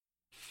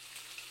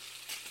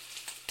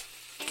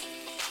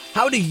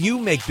How do you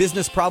make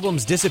business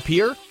problems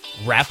disappear?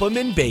 Wrap them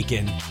in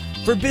bacon.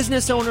 For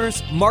business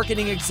owners,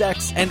 marketing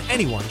execs, and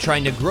anyone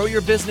trying to grow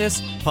your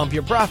business, pump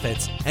your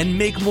profits, and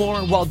make more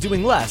while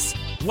doing less,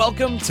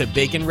 welcome to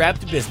Bacon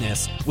Wrapped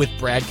Business with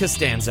Brad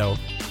Costanzo.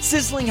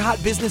 Sizzling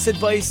hot business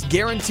advice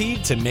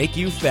guaranteed to make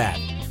you fat.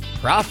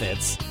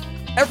 Profits?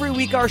 Every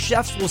week our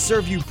chefs will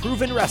serve you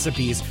proven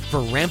recipes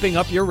for ramping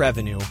up your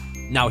revenue.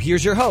 Now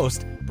here's your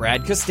host,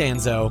 Brad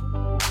Costanzo.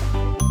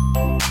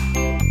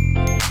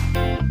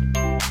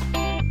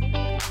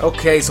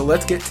 Okay, so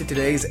let's get to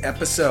today's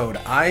episode.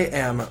 I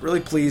am really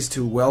pleased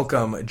to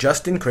welcome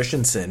Justin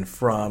Christianson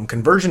from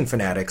Conversion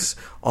Fanatics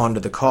onto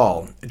the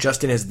call.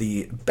 Justin is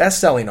the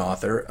best-selling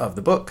author of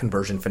the book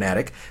Conversion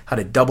Fanatic, How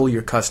to Double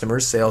Your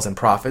Customers' Sales and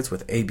Profits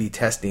with A/B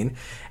Testing,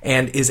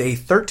 and is a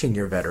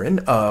 13-year veteran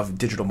of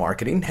digital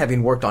marketing,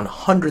 having worked on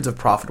hundreds of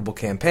profitable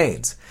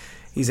campaigns.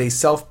 He's a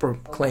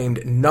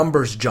self-proclaimed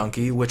numbers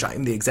junkie, which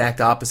I'm the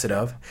exact opposite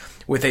of,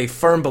 with a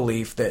firm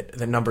belief that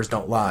the numbers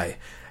don't lie.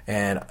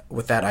 And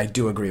with that, I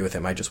do agree with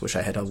him. I just wish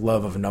I had a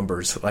love of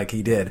numbers like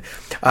he did.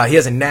 He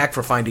has a knack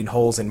for finding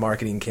holes in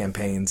marketing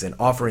campaigns and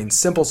offering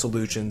simple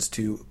solutions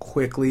to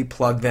quickly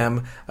plug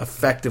them,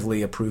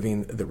 effectively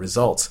improving the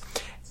results.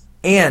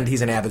 And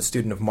he's an avid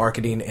student of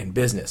marketing and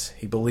business.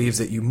 He believes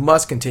that you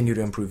must continue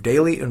to improve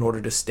daily in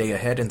order to stay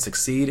ahead and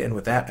succeed. And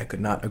with that, I could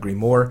not agree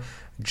more.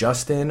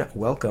 Justin,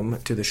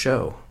 welcome to the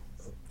show.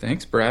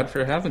 Thanks, Brad,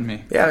 for having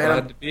me. Yeah,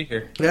 glad to be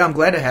here. Yeah, I'm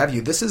glad to have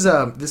you. This is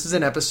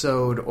an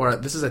episode, or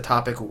this is a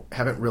topic we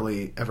haven't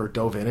really ever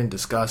dove in and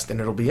discussed, and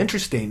it'll be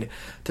interesting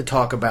to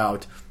talk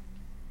about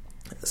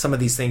some of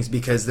these things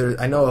because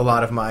I know a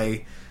lot of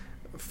my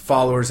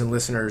followers and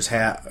listeners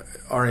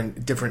are in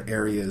different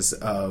areas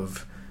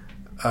of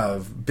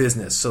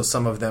business. So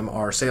some of them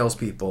are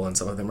salespeople, and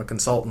some of them are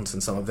consultants,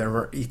 and some of them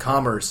are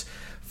e-commerce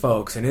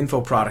folks and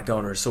info product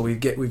owners. So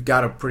we've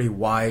got a pretty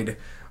wide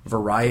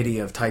variety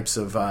of types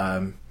of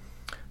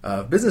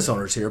business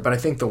owners here, but I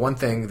think the one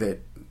thing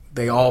that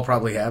they all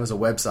probably have is a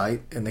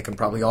website, and they can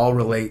probably all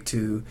relate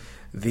to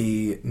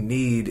the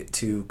need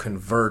to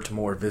convert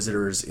more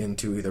visitors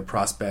into either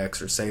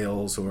prospects or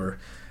sales or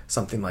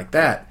something like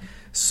that.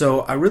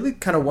 So I really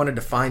kind of wanted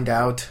to find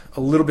out a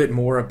little bit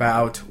more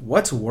about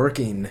what's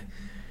working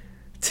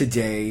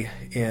today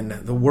in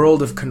the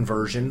world of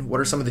conversion. What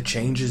are some of the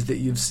changes that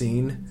you've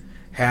seen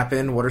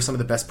happen? What are some of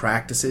the best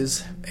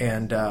practices?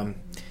 And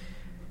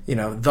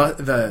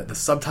the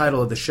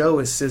subtitle of the show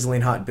is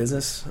Sizzling Hot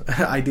Business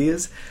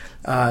Ideas.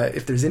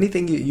 If there's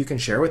anything you can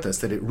share with us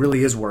that it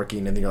really is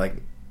working, and you're like,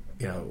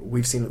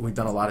 we've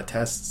done a lot of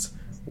tests,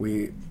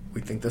 we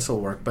think this will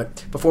work.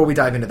 But before we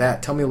dive into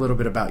that, tell me a little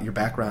bit about your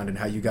background and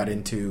how you got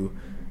into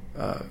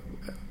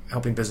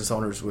helping business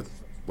owners with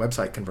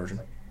website conversion.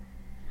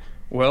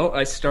 Well,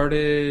 I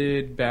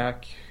started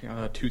back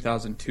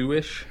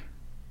 2002-ish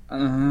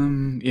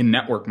in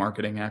network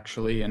marketing,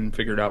 actually, and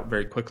figured out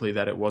very quickly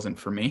that it wasn't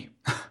for me.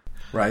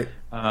 Right.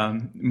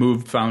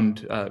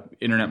 Found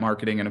internet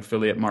marketing and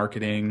affiliate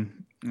marketing,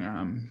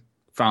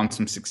 found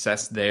some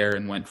success there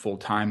and went full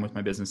time with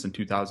my business in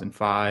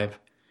 2005,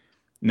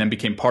 and then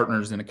became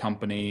partners in a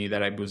company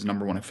that I was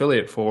number one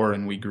affiliate for,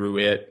 and we grew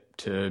it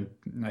to,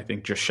 I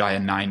think, just shy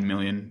of 9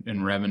 million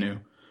in revenue.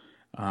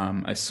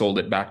 I sold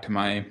it back to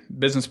my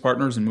business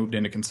partners and moved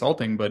into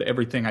consulting, but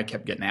everything I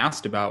kept getting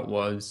asked about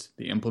was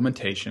the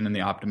implementation and the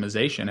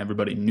optimization.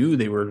 Everybody knew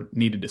they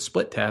needed to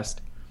split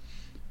test,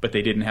 but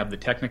they didn't have the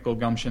technical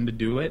gumption to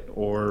do it,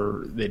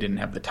 or they didn't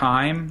have the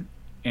time.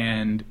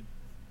 And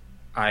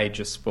I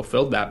just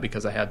fulfilled that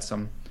because I had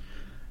some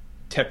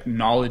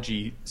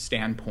technology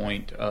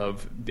standpoint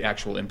of the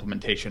actual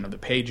implementation of the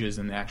pages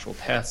and the actual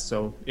tests.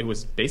 So it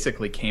was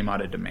basically came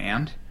out of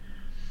demand.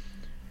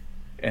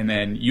 And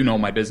then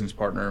my business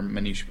partner,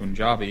 Manish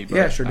Punjabi.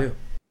 Yeah, sure do.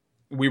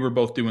 We were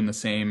both doing the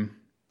same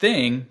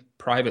thing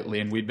privately,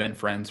 and we'd been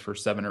friends for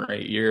 7 or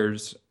 8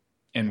 years.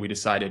 And we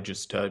decided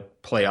just to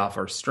play off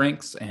our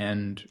strengths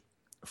and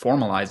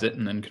formalize it.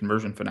 And then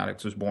Conversion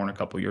Fanatics was born a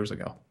couple years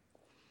ago.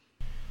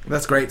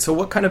 That's great. So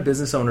what kind of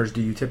business owners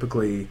do you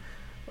typically,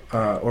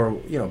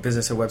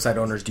 business and website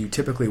owners do you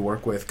typically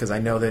work with? Because I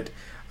know that,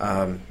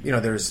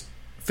 there's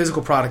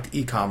physical product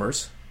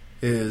e-commerce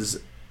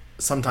is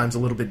sometimes a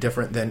little bit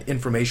different than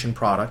information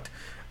product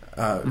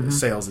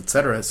sales,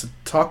 etc. So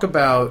talk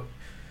about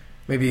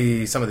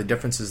maybe some of the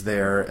differences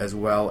there, as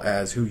well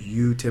as who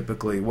you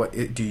typically,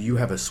 do you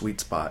have a sweet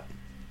spot?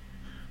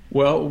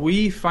 Well,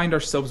 we find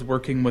ourselves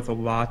working with a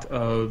lot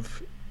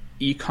of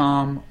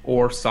e-com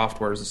or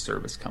software as a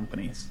service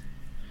companies.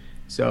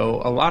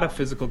 So a lot of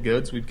physical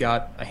goods. We've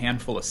got a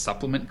handful of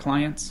supplement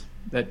clients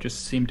that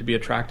just seem to be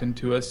attracting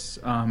to us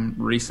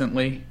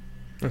recently.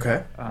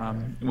 Okay.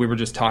 We were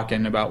just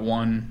talking about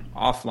one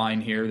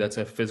offline here that's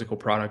a physical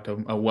product,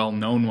 a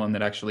well-known one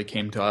that actually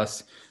came to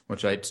us,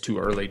 which it's too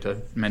early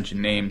to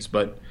mention names.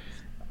 But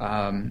we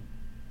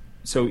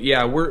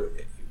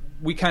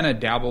kind of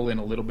dabble in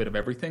a little bit of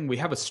everything. We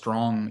have a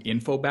strong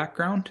info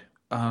background,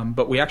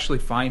 but we actually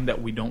find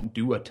that we don't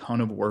do a ton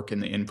of work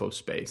in the info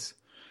space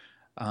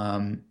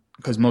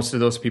because most of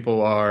those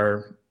people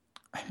are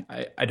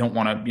I don't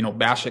want to,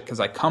 bash it because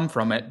I come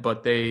from it,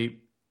 but they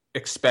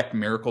expect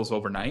miracles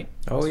overnight.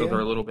 So they're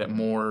a little bit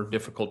more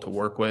difficult to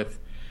work with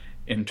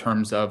in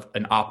terms of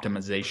an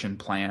optimization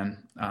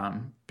plan,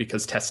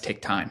 because tests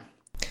take time.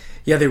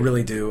 Yeah, they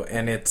really do.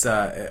 And it's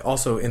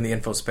also in the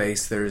info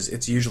space,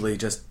 it's usually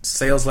just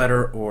sales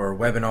letter or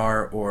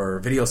webinar or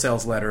video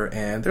sales letter,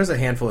 and there's a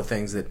handful of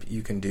things that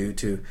you can do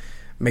to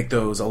make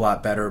those a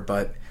lot better.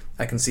 But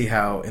I can see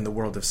how in the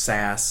world of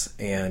SaaS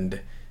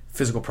and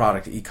physical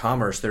product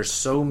e-commerce, there's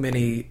so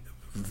many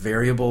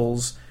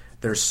variables.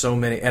 There's so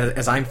many,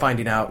 as I'm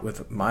finding out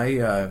with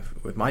my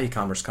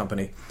e-commerce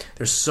company,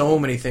 there's so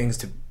many things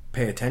to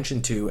pay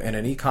attention to. And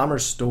an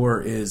e-commerce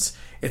store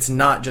it's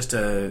not just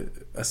a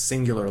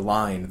singular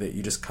line that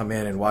you just come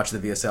in and watch the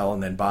VSL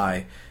and then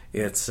buy.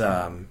 It's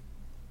a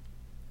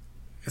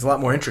lot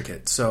more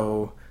intricate.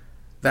 So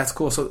that's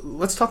cool. So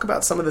let's talk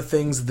about some of the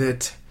things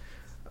that,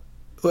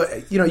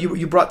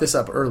 you brought this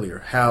up earlier,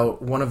 how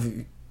one of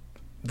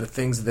the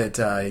things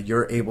that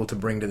you're able to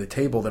bring to the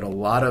table that a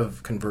lot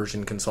of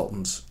conversion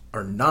consultants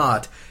are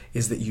not,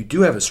 is that you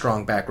do have a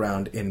strong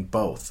background in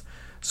both.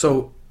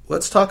 So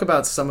let's talk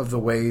about some of the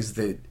ways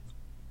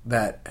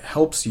that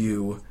helps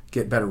you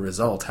get better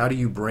results. How do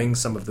you bring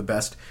some of the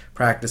best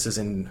practices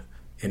in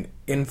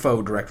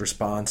info direct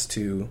response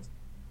to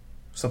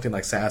something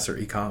like SaaS or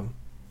e-com?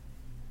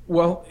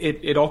 Well,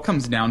 it all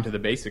comes down to the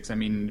basics. I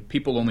mean,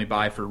 people only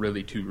buy for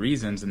really two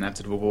reasons, and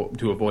that's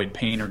to avoid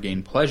pain or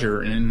gain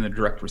pleasure. And in the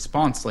direct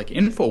response, like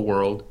info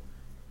world,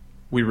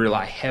 we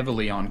rely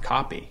heavily on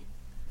copy.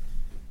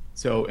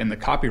 So in the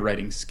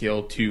copywriting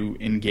skill, to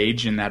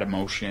engage in that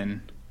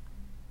emotion,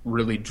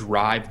 really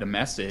drive the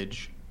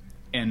message.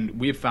 And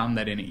we've found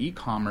that in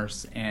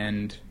e-commerce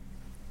and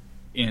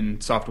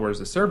in software as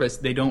a service,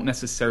 they don't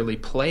necessarily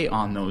play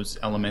on those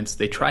elements.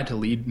 They try to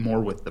lead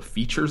more with the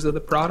features of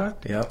the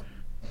product. Yep.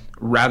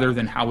 Rather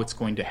than how it's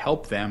going to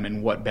help them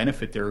and what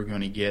benefit they're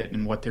going to get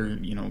and what their,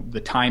 the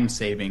time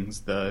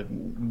savings, the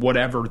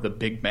whatever the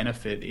big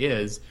benefit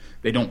is.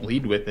 They don't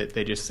lead with it.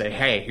 They just say,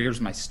 hey, here's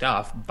my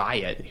stuff, buy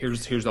it.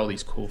 Here's all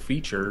these cool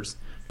features.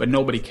 But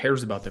nobody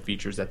cares about the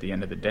features at the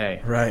end of the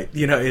day. Right.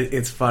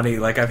 It's funny.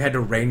 Like, I've had to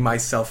rein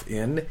myself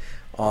in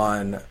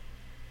on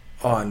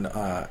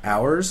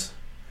hours,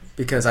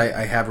 because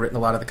I have written a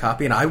lot of the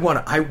copy, and I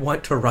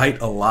want to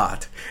write a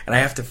lot, and I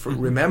have to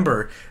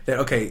remember that,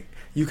 okay,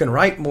 you can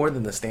write more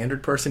than the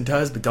standard person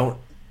does, but don't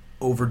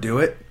overdo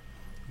it.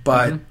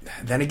 But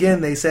then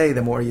again, they say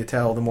the more you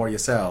tell, the more you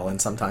sell, and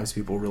sometimes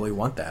people really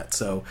want that.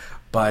 So,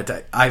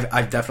 but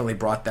I've definitely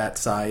brought that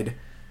side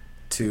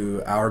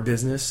to our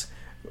business.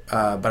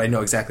 But I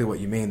know exactly what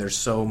you mean. There's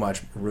so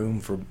much room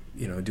for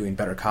doing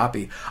better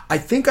copy. I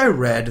think I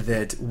read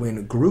that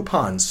when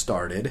Groupon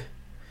started,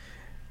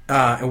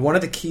 and one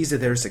of the keys to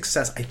their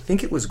success, I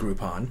think it was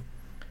Groupon,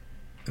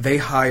 they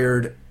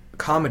hired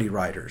comedy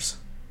writers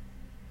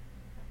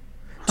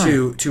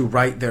to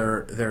write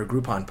their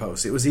Groupon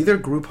posts. It was either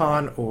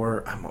Groupon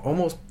or I'm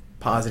almost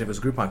positive it was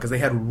Groupon, because they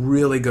had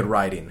really good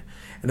writing.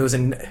 And there was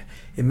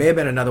it may have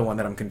been another one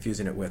that I'm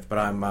confusing it with, but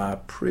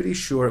I'm pretty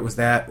sure it was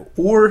that,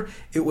 or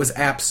it was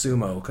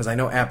AppSumo, because I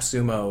know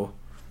AppSumo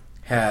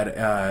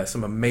had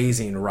some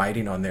amazing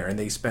writing on there, and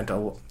they spent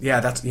I'm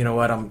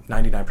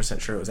 99%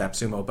 sure it was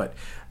AppSumo, but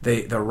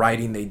the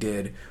writing they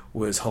did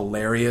was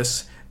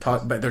hilarious.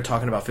 But they're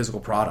talking about physical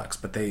products,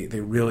 but they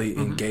really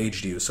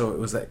engaged you. So it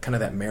was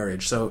that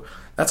marriage. So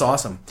that's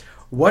awesome.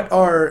 What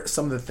are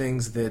some of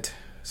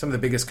the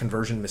biggest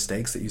conversion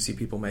mistakes that you see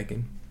people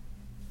making?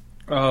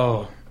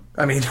 Oh,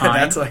 I mean,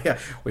 that's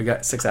we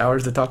got 6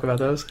 hours to talk about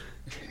those.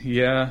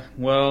 Yeah.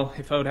 Well,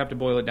 if I would have to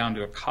boil it down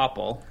to a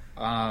couple,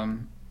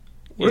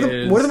 what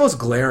are the most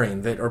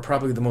glaring, that are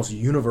probably the most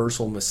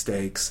universal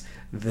mistakes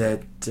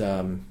that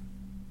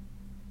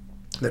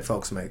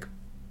folks make?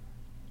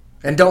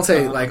 And don't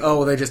say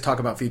they just talk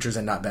about features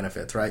and not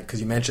benefits, right? Because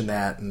you mentioned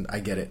that, and I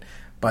get it.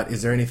 But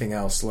is there anything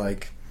else,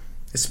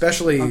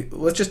 especially,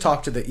 let's just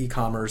talk to the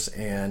e-commerce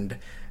and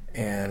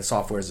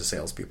software as a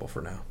salespeople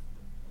for now.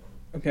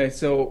 Okay,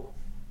 so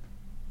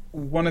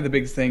one of the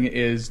big thing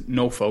is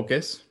no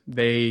focus.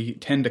 They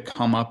tend to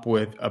come up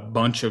with a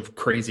bunch of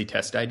crazy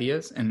test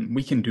ideas, and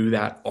we can do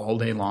that all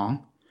day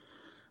long.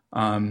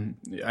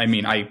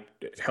 I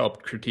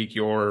helped critique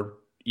your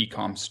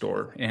e-com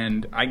store,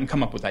 and I can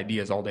come up with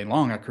ideas all day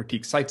long. I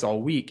critique sites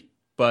all week,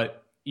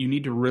 but you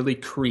need to really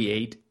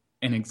create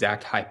an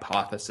exact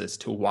hypothesis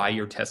to why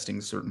you're testing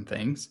certain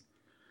things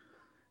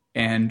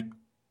and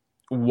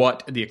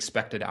what the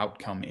expected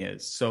outcome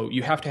is. So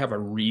you have to have a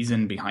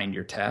reason behind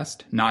your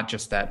test, not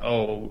just that,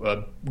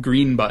 a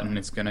green button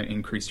is going to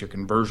increase your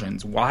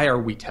conversions. Why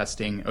are we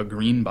testing a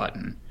green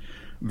button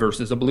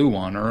versus a blue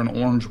one or an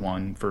orange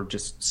one, for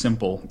just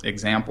simple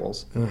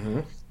examples?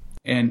 Mm-hmm.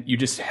 And you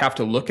just have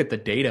to look at the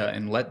data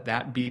and let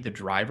that be the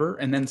driver,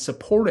 and then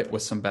support it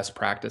with some best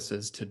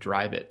practices to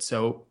drive it.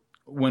 So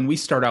when we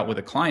start out with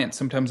a client,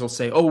 sometimes they'll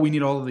say, we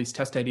need all of these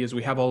test ideas.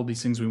 We have all of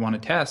these things we want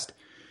to test.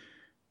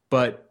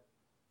 But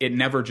it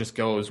never just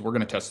goes, we're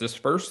going to test this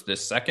first,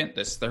 this second,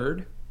 this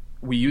third.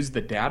 We use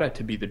the data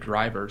to be the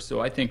driver.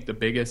 So I think the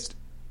biggest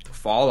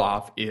fall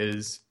off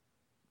is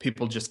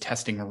people just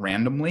testing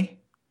randomly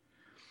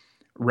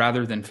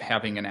rather than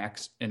having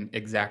an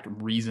exact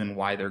reason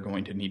why they're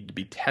going to need to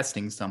be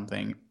testing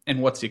something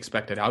and what's the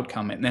expected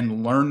outcome, and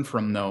then learn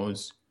from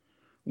those,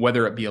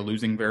 whether it be a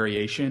losing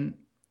variation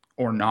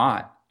or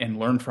not, and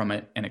learn from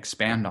it and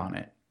expand on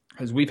it.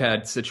 Because we've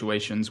had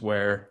situations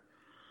where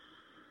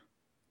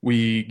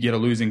we get a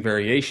losing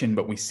variation,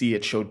 but we see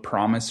it showed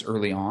promise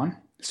early on.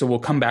 So we'll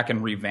come back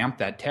and revamp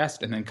that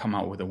test and then come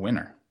out with a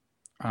winner,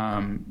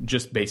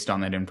 just based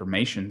on that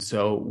information.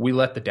 So we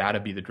let the data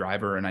be the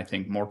driver, and I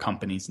think more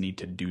companies need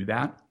to do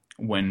that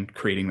when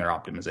creating their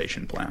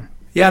optimization plan.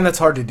 Yeah, and that's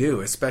hard to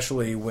do,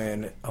 especially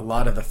when a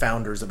lot of the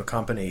founders of a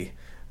company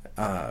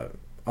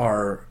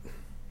are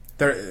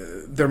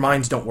their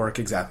minds don't work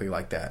exactly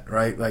like that,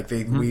 right? Like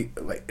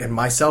and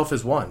myself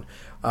is one.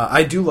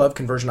 I do love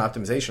conversion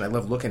optimization. I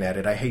love looking at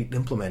it. I hate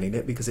implementing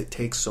it because it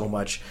takes so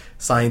much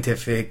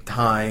scientific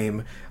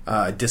time,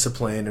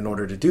 discipline in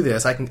order to do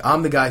this.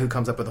 I'm the guy who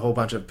comes up with a whole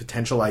bunch of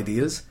potential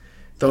ideas,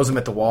 throws them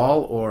at the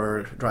wall,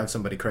 or drives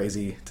somebody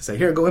crazy to say,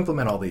 here, go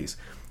implement all these.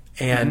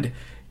 And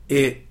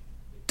it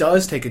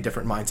does take a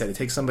different mindset. It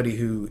takes somebody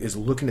who is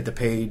looking at the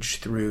page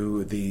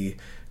through the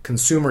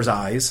consumer's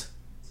eyes,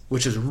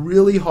 which is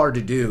really hard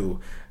to do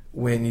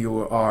when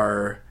you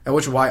are, and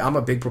which is why I'm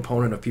a big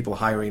proponent of people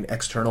hiring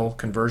external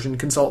conversion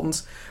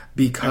consultants,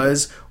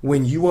 because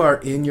when you are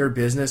in your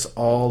business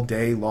all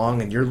day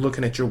long and you're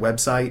looking at your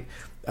website,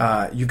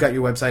 you've got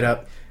your website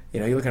up,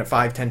 you're looking at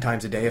 5-10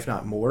 times a day, if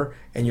not more,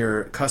 and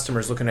your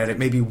customer's looking at it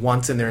maybe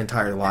once in their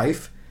entire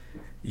life,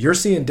 you're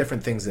seeing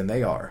different things than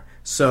they are.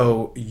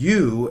 So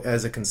you,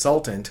 as a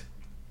consultant,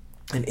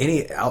 and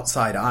any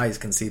outside eyes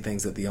can see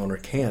things that the owner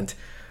can't.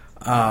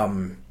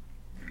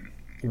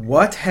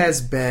 What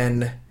has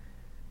been,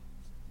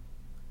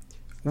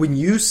 when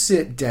you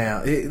sit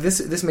down,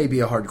 this may be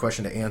a hard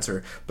question to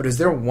answer, but is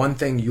there one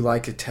thing you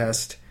like to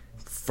test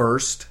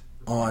first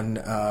on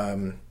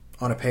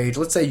a page?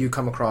 Let's say you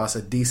come across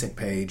a decent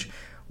page.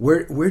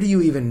 Where do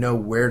you even know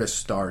where to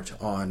start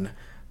on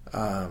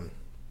a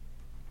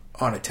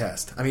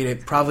test? I mean,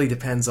 it probably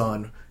depends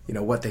on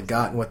what they've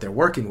got and what they're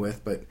working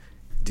with, but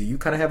do you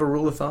kind of have a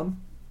rule of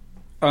thumb?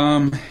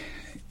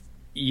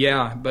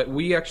 Yeah, but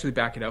we actually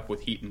back it up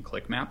with heat and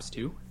click maps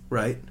too.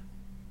 Right.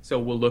 So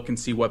we'll look and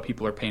see what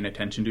people are paying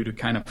attention to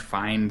kind of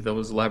find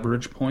those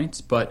leverage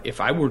points. But if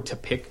I were to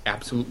pick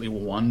absolutely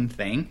one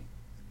thing,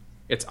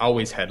 it's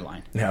always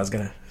headline. Yeah, I was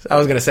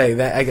gonna say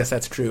that. I guess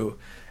that's true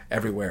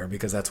everywhere,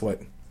 because that's what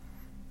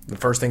the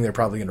first thing they're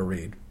probably gonna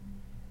read.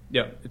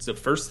 Yeah, it's the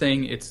first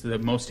thing. It's the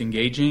most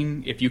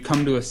engaging. If you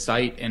come to a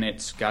site and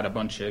it's got a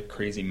bunch of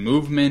crazy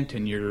movement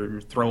and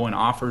you're throwing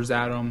offers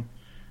at them,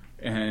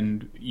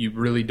 and you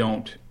really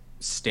don't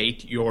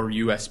state your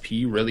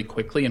USP really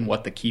quickly and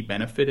what the key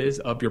benefit is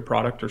of your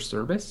product or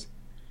service,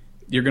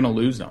 you're going to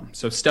lose them.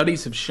 So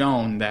studies have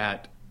shown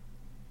that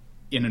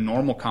in a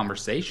normal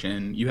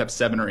conversation, you have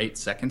 7 or 8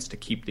 seconds to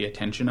keep the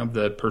attention of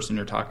the person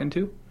you're talking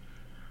to,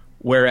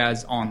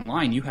 whereas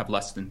online you have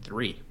less than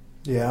 3.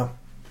 Yeah.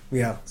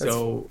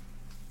 So,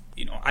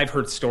 I've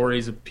heard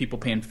stories of people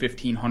paying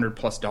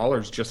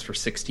 $1,500+ just for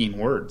 16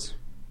 words.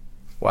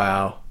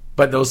 Wow.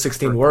 But those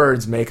 16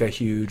 words make a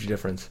huge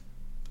difference.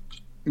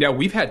 Yeah,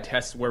 we've had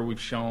tests where we've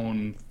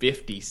shown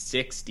 50,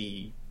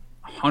 60,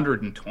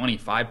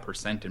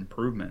 125%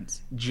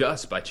 improvements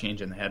just by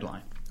changing the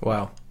headline.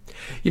 Wow.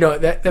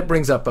 That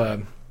brings up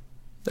a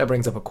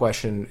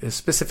question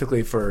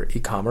specifically for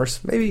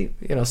e-commerce, maybe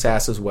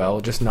SaaS as well,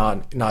 just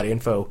not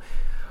info.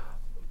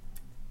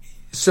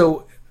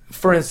 So,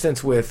 for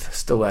instance, with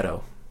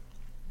Stiletto,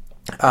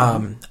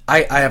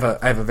 I have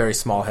a very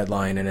small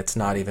headline, and it's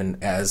not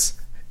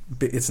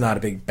a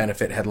big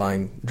benefit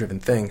headline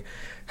driven thing.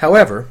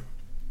 However,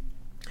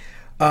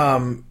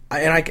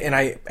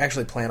 I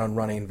actually plan on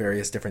running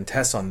various different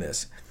tests on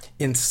this.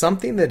 In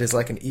something that is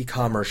like an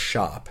e-commerce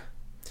shop,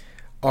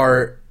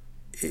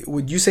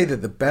 would you say that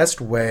the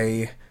best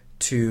way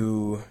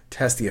to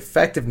test the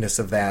effectiveness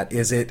of that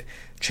is it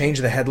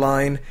change the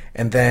headline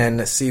and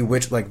then see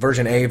which, like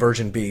version A,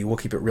 version B, we'll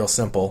keep it real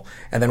simple,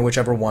 and then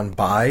whichever one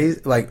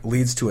buys,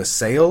 leads to a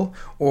sale?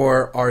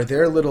 Or are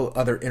there little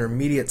other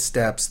intermediate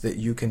steps that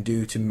you can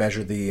do to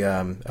measure the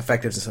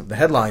effectiveness of the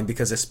headline?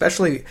 Because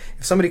especially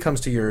if somebody comes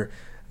to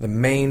the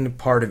main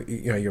part of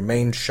your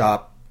main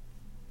shop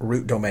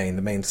root domain,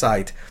 the main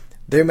site,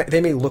 they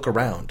may look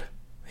around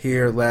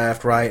here,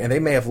 left, right, and they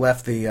may have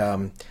left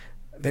the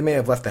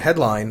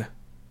headline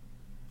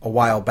a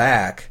while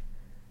back,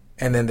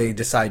 and then they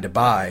decide to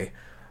buy.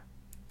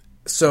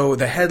 So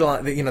the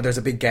headline, there's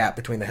a big gap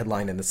between the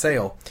headline and the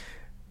sale.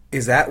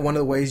 Is that one of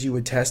the ways you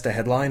would test a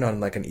headline on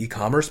like an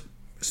e-commerce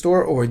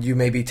store? Or you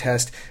maybe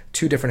test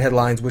 2 different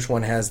headlines, which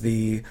one has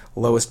the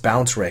lowest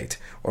bounce rate,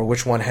 or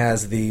which one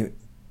has the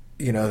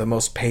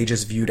most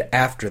pages viewed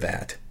after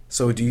that?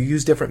 So do you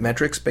use different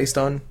metrics based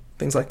on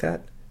things like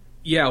that?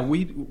 Yeah,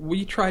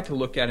 we try to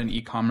look at an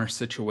e-commerce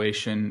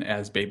situation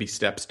as baby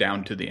steps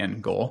down to the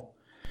end goal.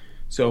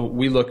 So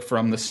we look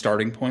from the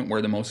starting point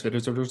where the most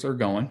visitors are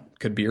going,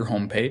 could be your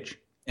homepage,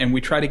 and we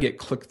try to get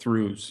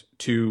click-throughs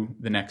to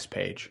the next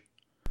page.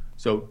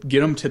 So get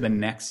them to the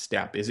next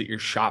step. Is it your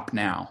shop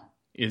now?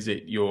 Is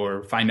it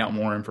your find out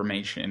more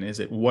information? Is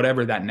it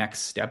whatever that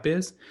next step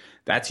is?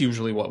 That's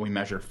usually what we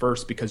measure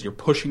first, because you're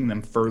pushing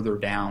them further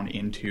down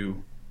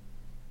into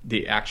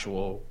the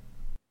actual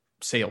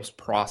sales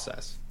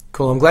process.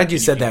 Cool. I'm glad you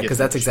said that, because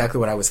that's exactly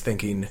what I was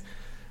thinking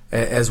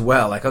as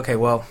well. Like, okay,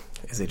 well,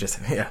 is it just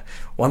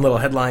one little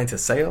headline to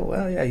sale?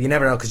 Well, yeah, you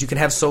never know, because you can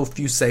have so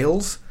few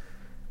sales.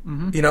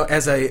 You know,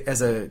 as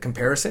a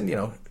comparison, you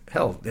know,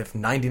 hell, if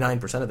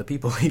 99% of the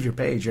people leave your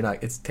page,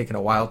 it's taken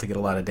a while to get a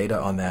lot of data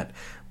on that.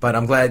 But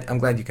I'm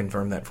glad you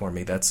confirmed that for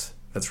me. That's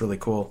really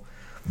cool.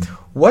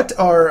 What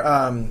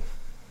are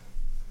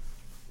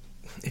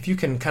if you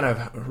can kind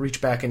of reach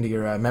back into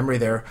your memory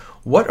there,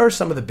 what are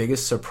some of the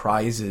biggest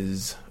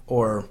surprises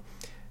or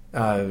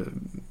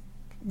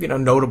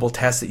notable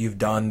tests that you've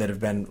done that have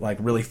been like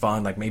really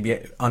fun, like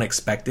maybe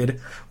unexpected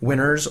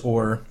winners,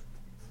 or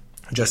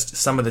just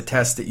some of the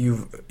tests that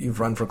you've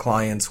run for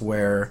clients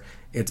where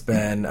it's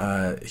been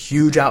a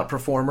huge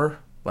outperformer,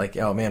 like,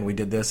 oh man, we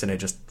did this and it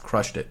just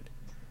crushed it?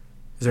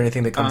 Is there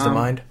anything that comes to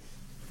mind?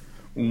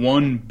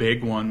 One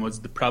big one was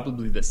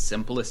probably the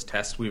simplest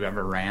test we've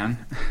ever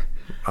ran.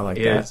 I like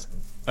that.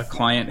 A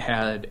client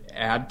had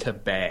add to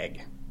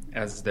bag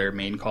as their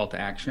main call to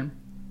action.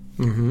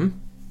 Mm-hmm.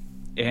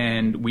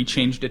 And we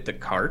changed it to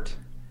cart,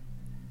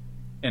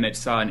 and it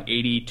saw an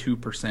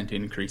 82%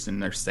 increase in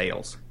their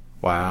sales.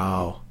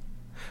 Wow.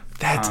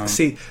 That's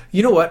see,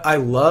 you know what I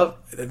love?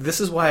 This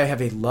is why I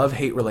have a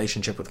love-hate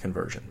relationship with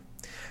conversion.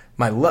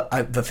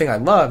 The thing I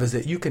love is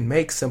that you can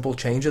make simple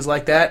changes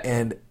like that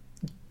and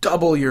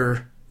double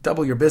your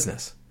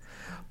business.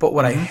 But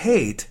what I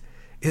hate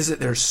is that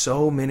there's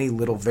so many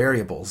little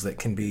variables that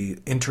can be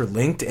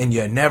interlinked, and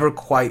you never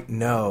quite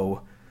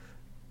know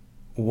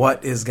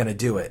what is going to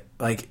do it.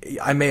 Like,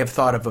 I may have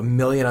thought of a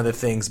million other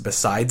things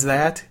besides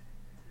that.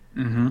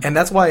 Mm-hmm. And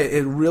that's why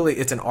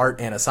it's an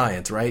art and a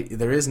science, right?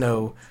 There is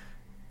no,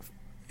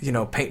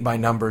 paint by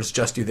numbers,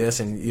 just do this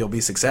and you'll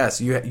be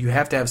success. You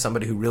have to have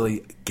somebody who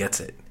really gets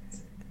it.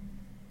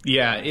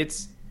 Yeah,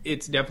 it's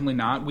definitely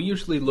not. We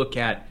usually look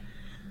at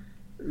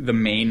the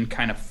main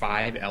kind of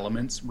 5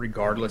 elements,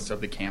 regardless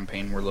of the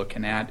campaign we're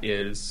looking at,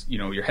 is,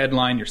 your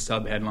headline, your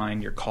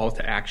sub-headline, your call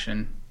to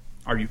action.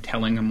 Are you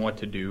telling them what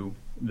to do?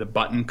 The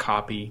button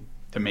copy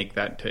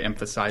to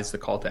emphasize the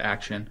call to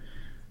action,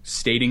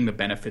 stating the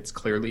benefits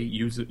clearly,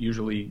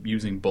 usually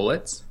using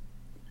bullets,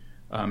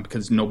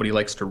 because nobody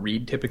likes to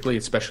read typically,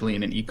 especially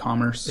in an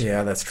e-commerce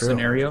that's true.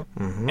 scenario,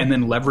 and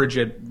then leverage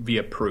it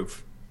via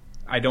proof.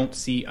 I don't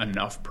see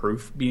enough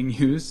proof being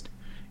used.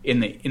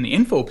 In the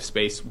info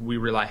space, we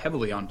rely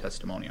heavily on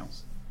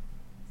testimonials.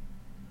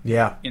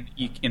 Yeah.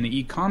 In the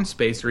e-com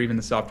space, or even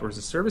the software as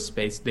a service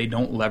space, they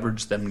don't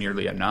leverage them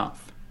nearly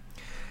enough.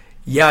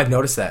 Yeah, I've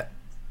noticed that.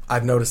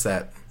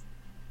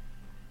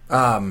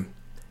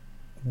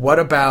 What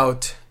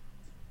about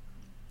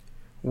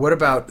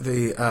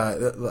the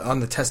on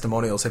the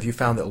testimonials? Have you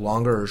found that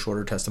longer or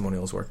shorter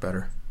testimonials work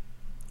better?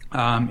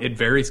 It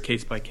varies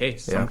case by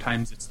case. Yeah.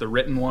 Sometimes it's the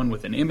written one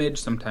with an image.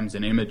 Sometimes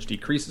an image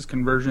decreases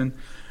conversion.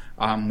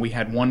 We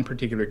had one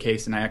particular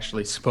case, and I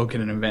actually spoke at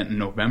an event in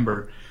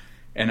November,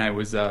 and I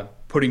was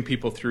putting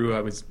people through.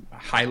 I was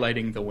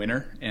highlighting the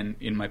winner and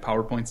in my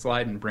PowerPoint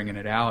slide and bringing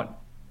it out,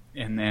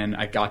 and then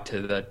I got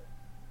to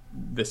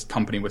this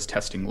company was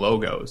testing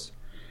logos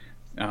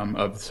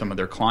of some of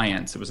their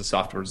clients. It was a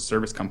software as a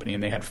service company,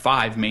 and they had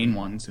 5 main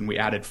ones, and we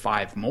added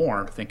 5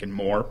 more, thinking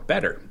more,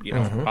 better,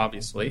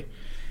 obviously.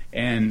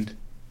 And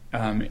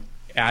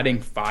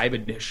adding 5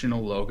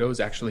 additional logos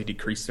actually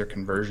decreased their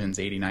conversions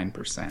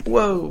 89%.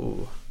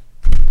 Whoa.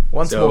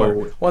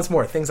 Once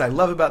more, things I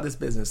love about this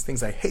business,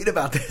 things I hate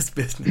about this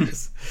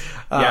business.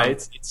 Yeah,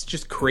 it's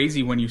just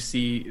crazy when you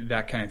see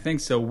that kind of thing.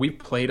 So we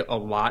played a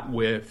lot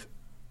with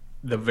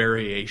the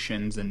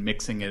variations and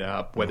mixing it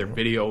up, whether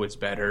video is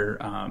better.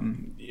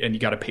 And you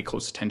got to pay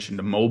close attention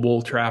to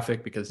mobile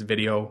traffic, because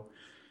video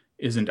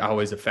isn't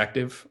always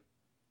effective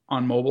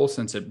on mobile,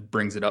 since it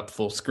brings it up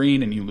full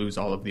screen and you lose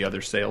all of the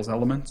other sales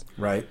elements.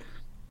 Right.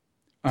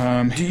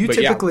 Do you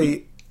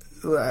typically...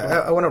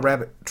 I want to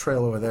rabbit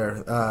trail over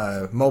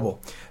there.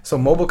 Mobile. So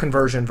mobile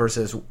conversion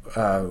versus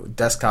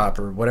desktop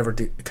or whatever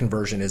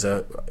conversion is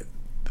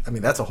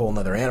that's a whole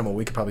nother animal.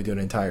 We could probably do an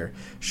entire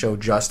show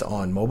just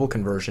on mobile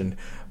conversion.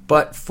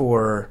 But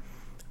for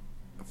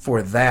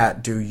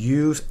that, do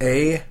you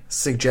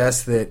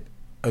suggest that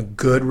a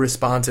good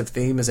responsive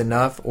theme is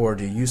enough, or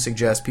do you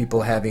suggest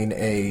people having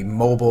a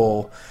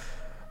mobile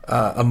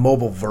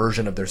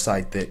version of their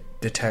site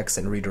that detects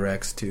and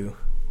redirects to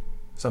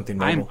something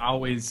mobile? I'm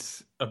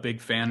always a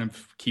big fan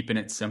of keeping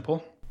it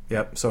simple.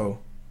 Yep. So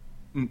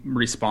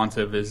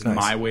responsive is nice.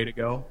 My way to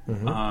go.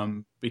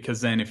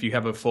 Because then if you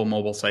have a full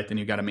mobile site, then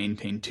you got to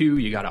maintain 2,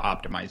 you got to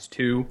optimize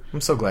 2.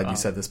 I'm so glad you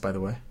said this, by the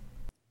way.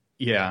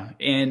 Yeah.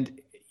 And,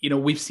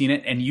 we've seen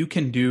it, and you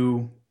can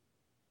do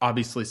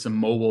obviously some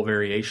mobile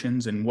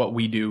variations. And what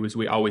we do is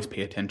we always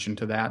pay attention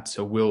to that.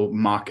 So we'll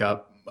mock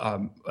up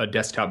a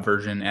desktop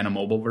version and a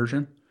mobile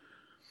version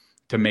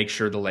to make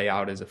sure the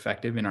layout is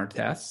effective in our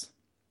tests.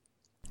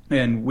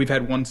 And we've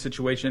had one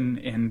situation,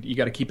 and you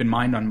got to keep in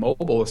mind on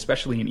mobile,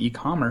 especially in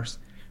e-commerce,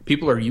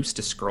 people are used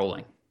to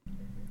scrolling.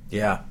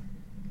 Yeah.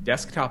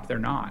 Desktop, they're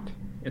not.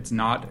 It's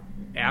not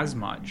as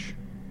much.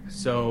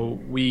 So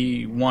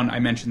I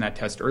mentioned that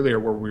test earlier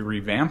where we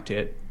revamped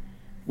it.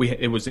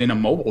 It was in a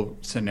mobile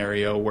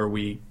scenario where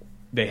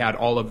they had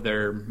all of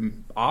their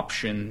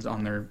options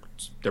on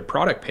their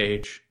product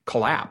page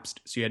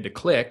collapsed. So you had to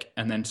click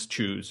and then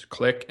choose,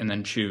 click and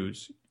then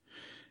choose.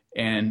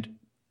 And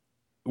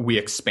we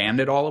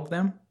expanded all of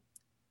them,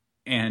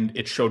 and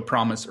it showed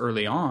promise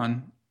early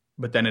on,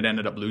 but then it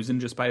ended up losing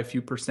just by a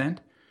few %.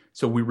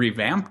 So we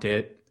revamped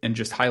it and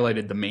just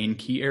highlighted the main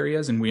key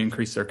areas, and we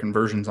increased our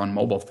conversions on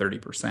mobile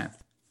 30%.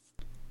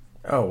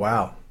 Oh,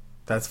 wow.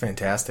 That's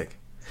fantastic.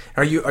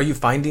 Are you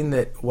finding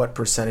that what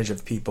percentage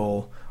of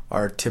people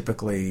are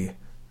typically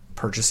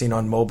purchasing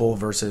on mobile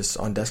versus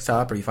on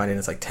desktop? Are you finding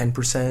it's like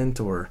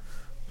 10% or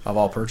of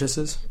all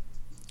purchases?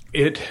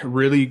 It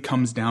really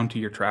comes down to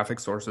your traffic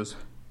sources.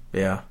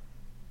 Yeah.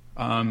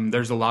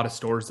 There's a lot of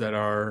stores that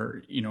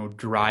are,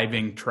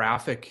 driving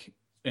traffic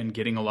and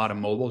getting a lot of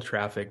mobile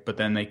traffic, but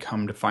then they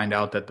come to find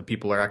out that the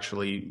people are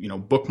actually,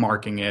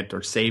 bookmarking it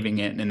or saving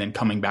it and then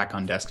coming back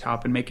on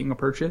desktop and making a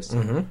purchase.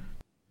 Mm-hmm.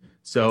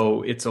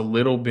 So it's a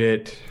little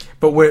bit...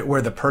 But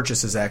where the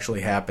purchases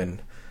actually happen,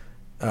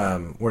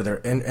 where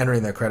they're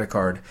entering their credit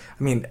card,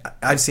 I mean,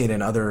 I've seen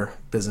in other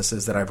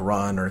businesses that I've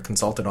run or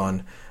consulted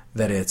on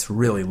that it's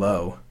really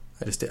low.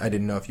 I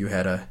didn't know if you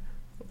had a...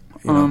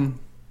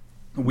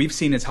 We've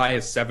seen as high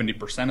as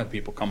 70% of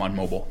people come on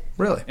mobile.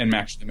 Really? And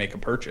actually make a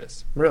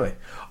purchase. Really?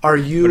 But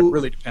it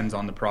really depends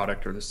on the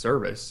product or the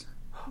service.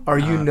 Are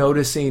you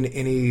noticing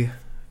any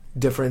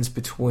difference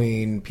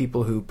between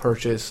people who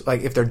purchase,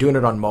 like if they're doing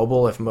it on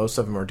mobile, if most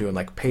of them are doing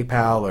like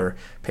PayPal or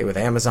pay with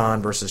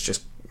Amazon versus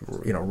just,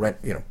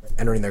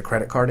 entering their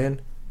credit card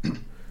in?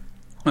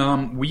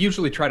 We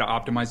usually try to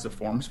optimize the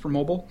forms for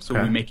mobile, so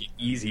we make it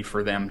easy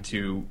for them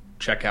to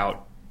check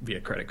out via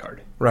credit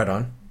card. Right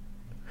on.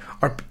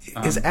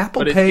 Is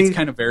Apple Pay... It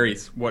kind of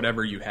varies,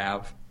 whatever you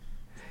have.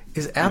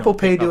 Is Apple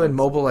Pay doing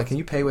mobile? Like, can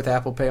you pay with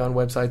Apple Pay on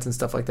websites and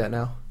stuff like that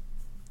now?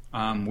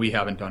 We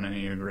haven't done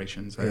any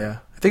integrations. Yeah.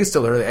 I think it's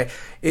still early.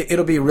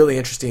 It'll be really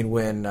interesting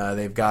when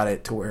they've got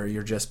it to where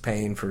you're just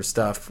paying for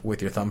stuff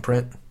with your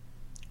thumbprint.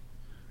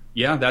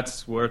 Yeah,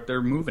 that's what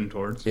they're moving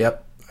towards.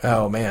 Yep.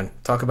 Oh, man.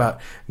 Talk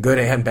about good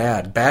and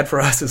bad. Bad for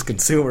us as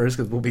consumers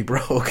because we'll be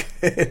broke.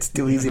 It's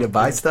too easy to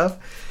buy stuff.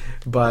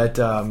 But...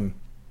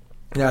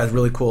 yeah, it's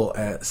really cool.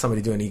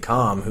 Somebody doing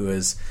e-com who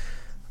is,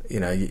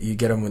 you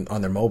get them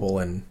on their mobile,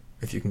 and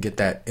if you can get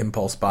that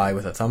impulse buy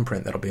with a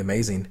thumbprint, that'll be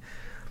amazing.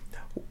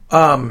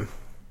 What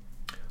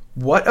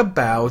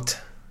about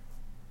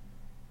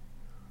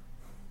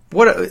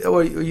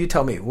or you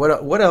tell me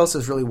what else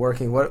is really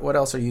working? What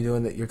else are you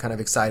doing that you're kind of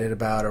excited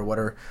about, or what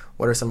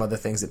are some other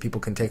things that people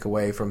can take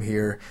away from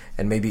here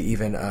and maybe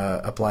even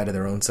apply to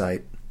their own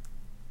site?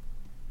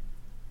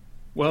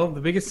 Well,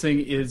 the biggest thing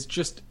is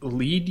just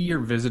lead your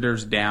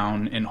visitors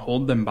down and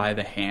hold them by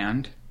the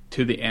hand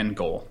to the end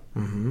goal.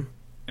 Mm-hmm.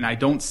 And I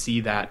don't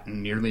see that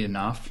nearly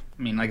enough.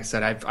 I mean, like I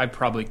said, I've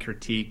probably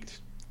critiqued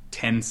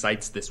 10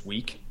 sites this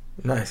week.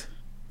 Nice.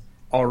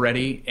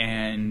 Already,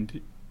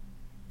 and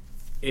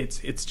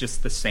it's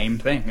just the same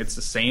thing. It's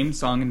the same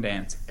song and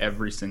dance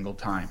every single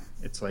time.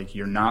 It's like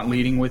you're not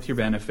leading with your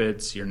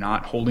benefits. You're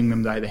not holding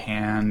them by the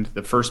hand.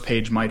 The first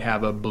page might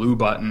have a blue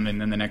button, and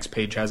then the next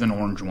page has an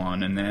orange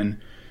one, and then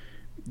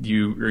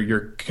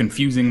you're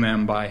confusing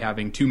them by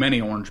having too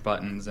many orange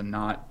buttons and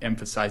not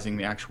emphasizing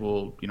the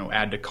actual,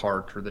 add to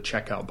cart or the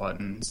checkout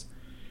buttons,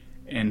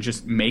 and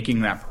just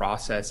making that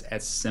process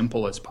as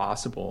simple as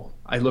possible.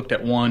 I looked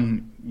at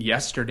one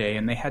yesterday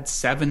and they had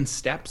 7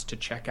 steps to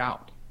check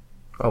out.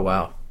 Oh,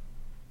 wow.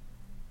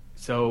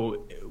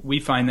 So we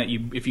find that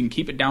if you can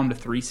keep it down to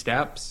 3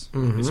 steps,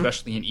 mm-hmm.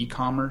 especially in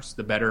e-commerce,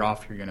 the better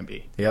off you're going to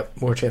be.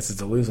 Yep, more chances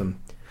to lose them.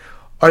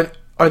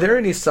 Are there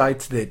any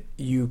sites that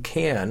you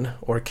can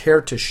or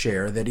care to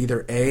share that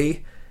either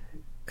A,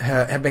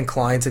 have been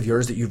clients of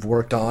yours that you've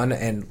worked on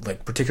and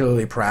like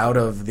particularly proud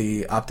of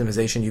the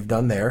optimization you've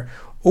done there,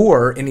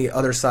 or any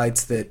other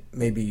sites that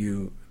maybe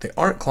they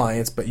aren't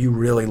clients but you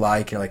really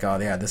like? You're like, oh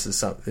yeah, this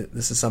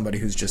is somebody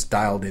who's just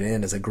dialed it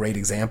in as a great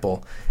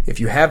example. If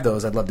you have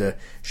those, I'd love to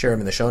share them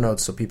in the show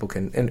notes so people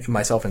can, and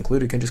myself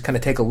included, can just kind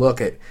of take a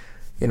look at,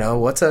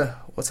 what's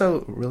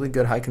a really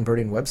good high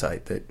converting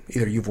website that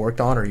either you've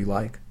worked on or you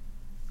like.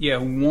 Yeah,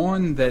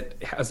 one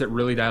that has it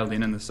really dialed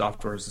in the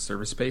software as a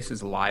service space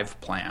is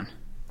LivePlan.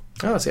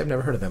 Oh, see, I've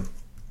never heard of them.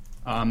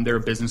 They're a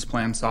business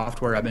plan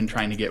software. I've been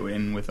trying to get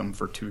in with them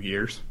for 2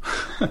 years.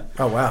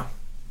 Oh, wow.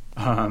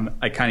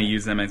 I kind of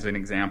use them as an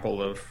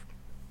example of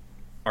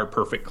our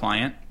perfect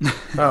client.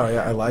 Oh,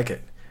 yeah, I like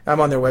it. I'm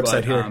on their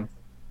website here.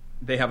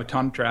 They have a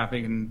ton of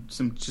traffic and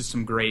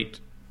some great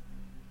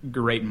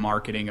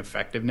marketing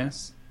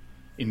effectiveness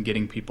in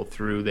getting people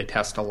through. They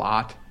test a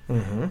lot.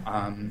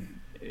 Mm-hmm.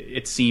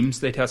 It seems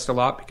they test a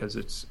lot because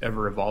it's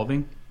ever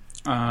evolving.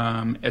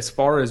 As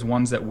far as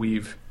ones that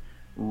we've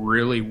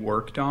really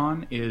worked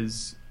on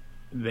is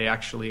they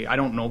actually, I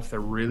don't know if they're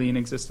really in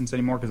existence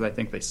anymore because I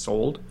think they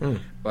sold,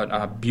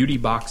 but Beauty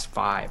Box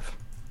 5.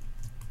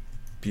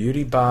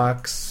 Beauty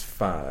Box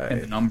 5.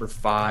 And number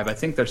 5. I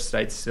think their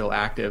site's still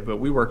active, but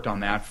we worked on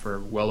that for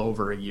well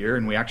over a year,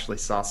 and we actually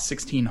saw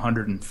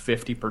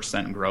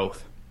 1,650%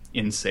 growth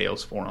in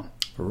sales for them.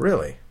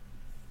 Really?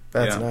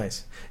 That's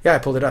nice. Yeah, I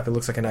pulled it up. It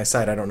looks like a nice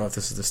site. I don't know if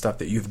this is the stuff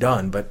that you've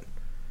done, but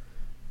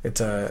it's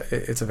a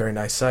very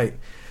nice site.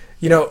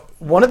 You know,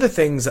 one of the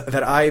things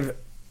that I've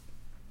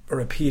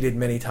repeated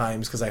many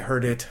times, because I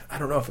heard it, I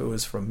don't know if it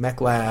was from Mech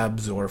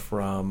Labs or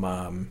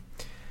from...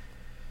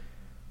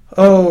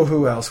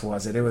 who else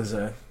was it?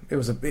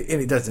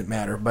 It doesn't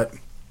matter, but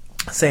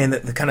saying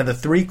that the kind of the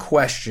 3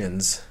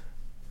 questions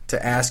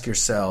to ask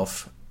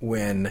yourself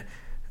when,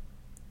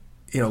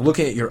 you know,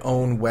 looking at your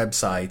own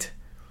website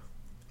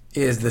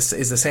is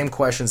the same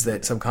questions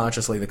that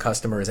subconsciously the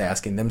customer is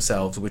asking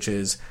themselves, which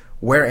is,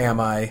 where am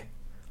I?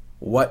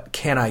 What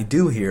can I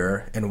do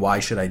here? And why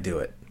should I do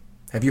it?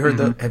 Have you heard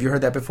Have you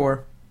heard that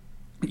before?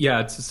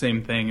 Yeah, it's the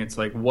same thing. It's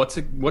like, what's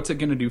it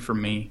going to do for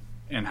me,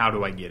 and how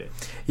do I get it?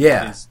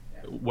 Yeah.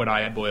 What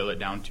I boil it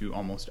down to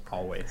almost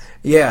always.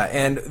 Yeah,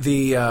 and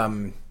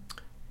the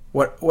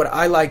what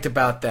I liked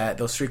about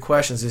those 3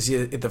 questions is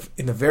in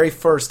the very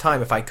first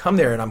time, if I come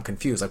there and I'm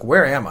confused, like,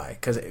 where am I?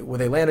 Because when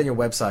they land on your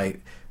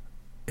website,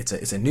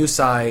 it's a new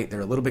site.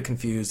 They're a little bit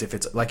confused. If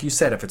it's, like you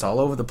said, if it's all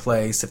over the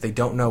place, if they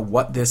don't know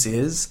what this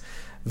is,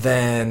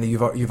 then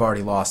you've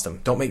already lost them.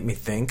 Don't make me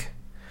think.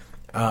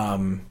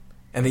 And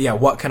then,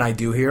 what can I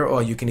do here?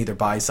 Well, you can either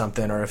buy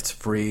something, or if it's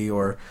free,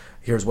 or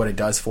here's what it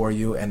does for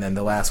you. And then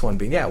the last one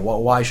being,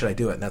 why should I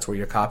do it? And that's where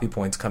your copy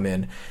points come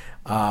in.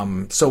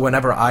 So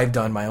whenever I've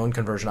done my own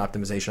conversion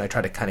optimization, I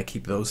try to kind of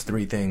keep those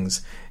 3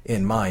 things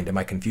in mind. Am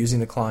I confusing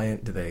the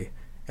client?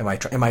 Am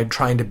I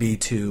trying to be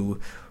too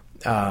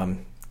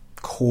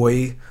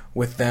coy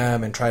with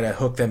them and try to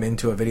hook them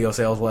into a video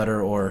sales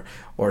letter or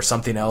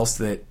something else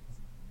that,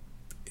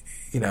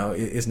 you know,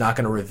 is not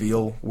going to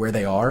reveal where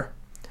they are?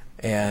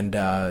 And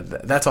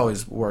that's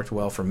always worked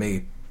well for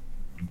me.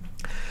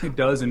 It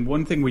does, and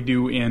one thing we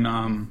do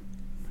in,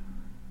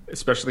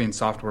 especially in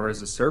software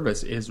as a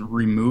service, is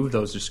remove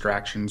those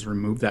distractions,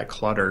 remove that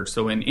clutter.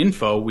 So in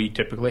info, we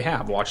typically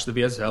have, watch the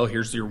VSL,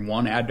 here's your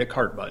one add to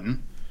cart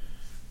button,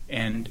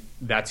 and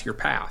that's your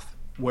path.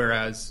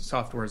 Whereas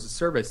software as a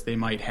service, they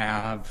might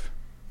have,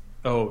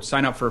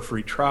 sign up for a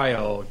free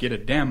trial, get a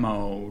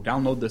demo,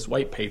 download this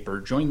white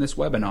paper, join this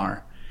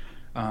webinar.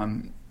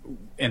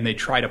 And they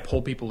try to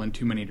pull people in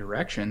too many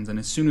directions. And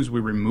as soon as we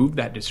remove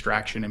that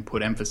distraction and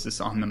put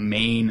emphasis on the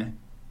main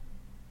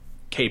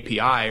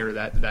KPI, or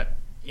that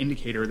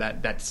indicator,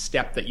 that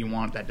step that you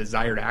want, that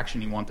desired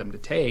action you want them to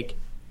take,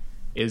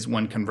 is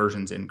when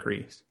conversions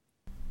increase.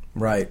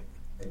 Right.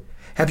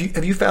 Have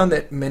you found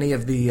that many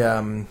of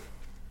the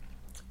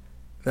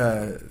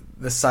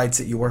sites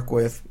that you work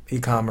with,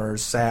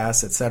 e-commerce,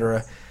 SaaS,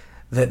 etc.,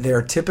 that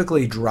they're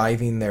typically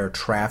driving their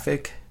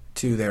traffic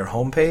to their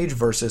homepage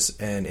versus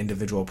an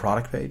individual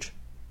product page?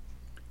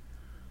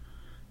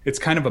 It's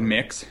kind of a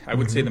mix. I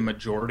would say the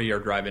majority are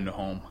driving to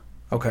home.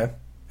 Okay.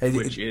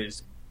 Which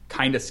is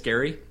kind of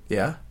scary.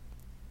 Yeah.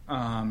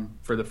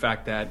 For the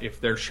fact that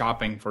if they're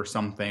shopping for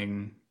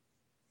something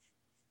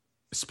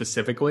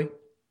specifically,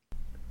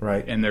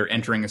 right, and they're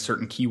entering a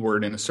certain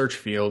keyword in a search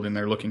field and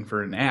they're looking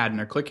for an ad and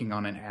they're clicking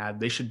on an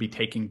ad, they should be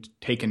taken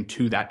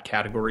to that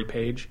category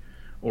page,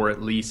 or at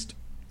least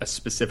a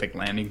specific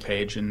landing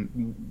page.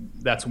 And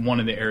that's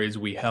one of the areas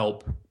we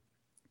help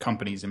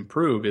companies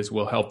improve, is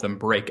we'll help them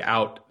break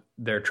out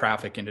their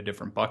traffic into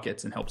different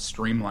buckets and help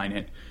streamline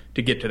it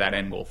to get to that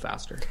end goal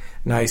faster.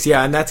 Nice.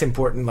 Yeah, and that's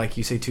important, like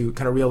you say, to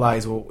kind of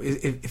realize, well,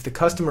 if the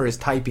customer is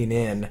typing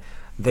in,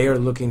 they are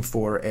looking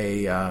for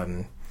a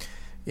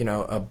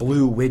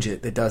blue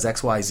widget that does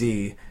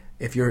XYZ.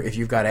 If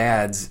you've got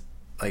ads,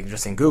 like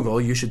just in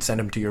Google, you should send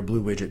them to your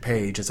blue widget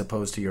page as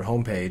opposed to your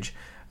home page.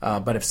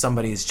 But if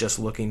somebody is just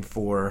looking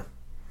for,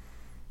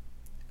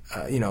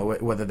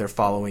 whether they're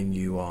following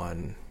you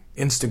on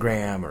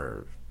Instagram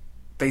or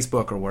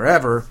Facebook or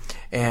wherever,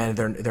 and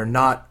they're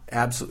not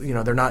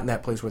they're not in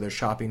that place where they're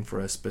shopping for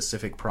a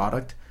specific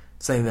product,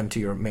 sending them to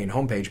your main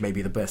homepage may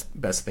be the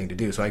best thing to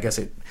do. So I guess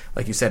it,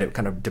 like you said, it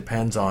kind of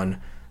depends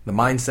on the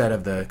mindset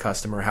of the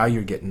customer, how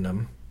you're getting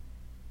them,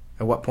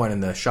 at what point in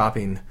the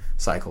shopping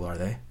cycle are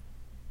they.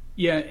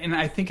 Yeah, and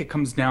I think it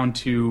comes down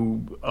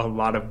to a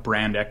lot of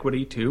brand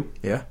equity too.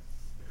 Yeah.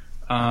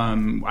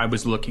 I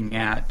was looking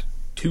at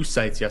 2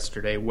 sites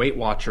yesterday, Weight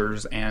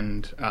Watchers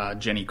and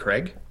Jenny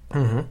Craig.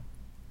 Mm-hmm.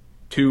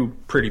 2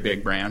 pretty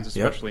big brands,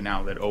 especially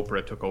now that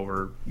Oprah took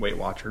over Weight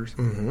Watchers.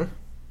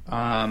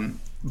 Mm-hmm.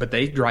 But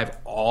they drive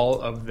all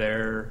of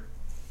their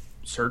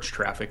search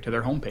traffic to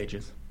their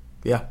homepages.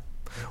 Yeah.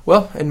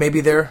 Well, and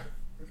maybe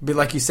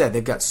like you said,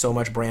 they've got so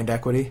much brand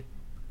equity.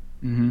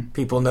 Mm-hmm.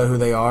 People know who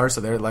they are,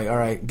 so they're like, all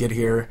right, get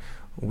here.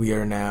 We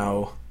are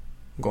now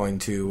going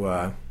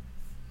to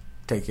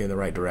take you in the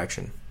right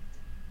direction.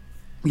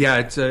 Yeah,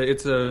 it's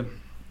a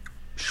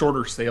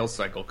shorter sales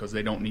cycle because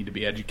they don't need to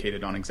be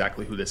educated on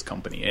exactly who this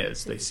company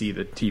is. They see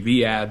the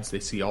TV ads, they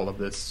see all of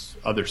this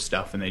other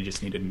stuff, and they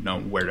just need to know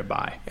where to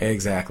buy.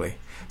 Exactly.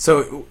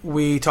 So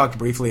we talked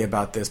briefly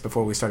about this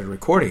before we started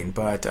recording,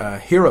 but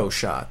hero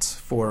shots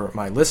for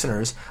my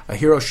listeners. A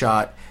hero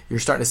shot, you're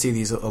starting to see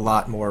these a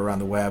lot more around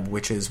the web,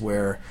 which is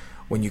where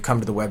when you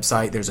come to the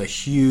website, there's a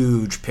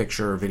huge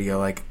picture or video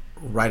like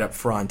right up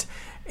front,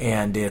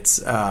 and it's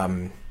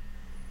and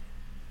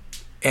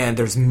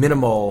there's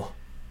minimal.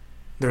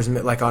 There's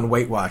like on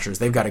Weight Watchers,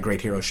 they've got a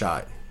great hero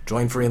shot.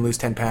 Join free and lose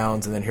 10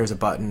 pounds, and then here's a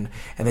button,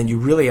 and then you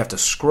really have to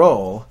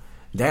scroll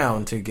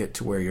down to get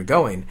to where you're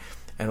going.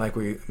 And like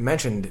we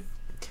mentioned,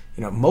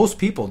 most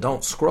people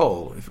don't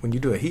scroll. When you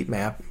do a heat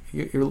map,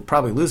 you're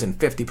probably losing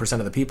 50%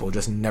 of the people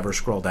just never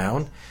scroll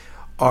down.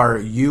 Are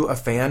you a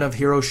fan of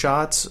hero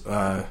shots?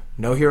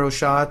 No hero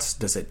shots?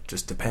 Does it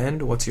just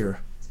depend? What's your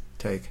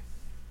take?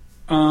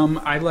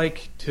 I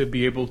like to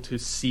be able to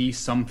see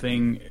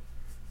something.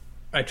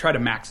 I try to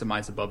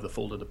maximize above the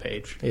fold of the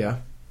page. Yeah.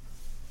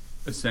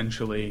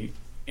 Essentially.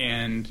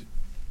 And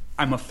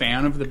I'm a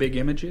fan of the big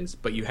images,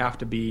 but you have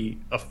to be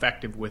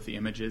effective with the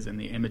images, and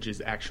the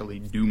images actually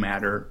do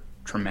matter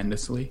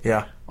tremendously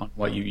on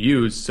what you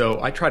use.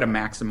 So I try to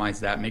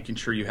maximize that, making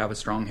sure you have a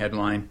strong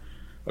headline,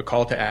 a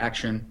call to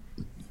action.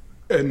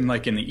 And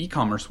like in the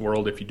e-commerce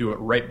world, if you do it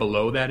right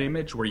below that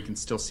image where you can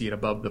still see it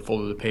above the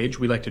fold of the page,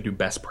 we like to do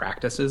best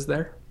practices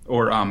there,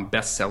 or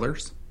best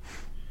sellers.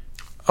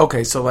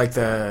 Okay, so like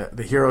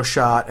the hero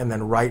shot, and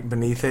then right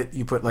beneath it,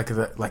 you put like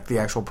the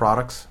actual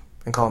products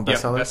and call them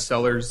bestsellers? Yeah,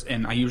 bestsellers.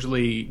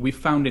 And we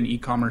found in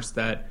e-commerce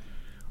that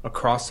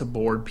across the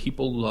board,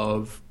 people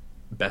love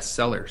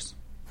bestsellers.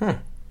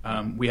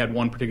 We had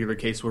one particular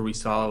case where we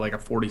saw like a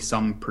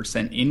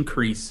 40-some%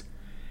 increase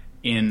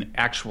in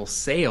actual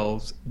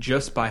sales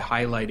just by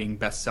highlighting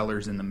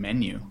bestsellers in the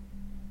menu.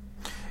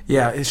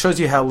 Yeah, it shows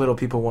you how little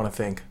people want to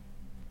think.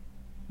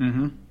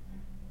 Mm-hmm.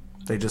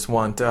 They just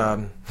want, tell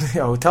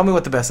me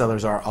what the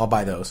bestsellers are. I'll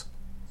buy those.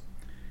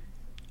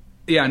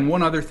 Yeah, and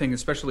one other thing,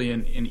 especially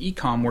in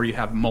e-com where you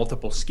have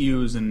multiple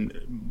SKUs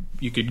and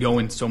you could go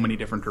in so many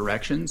different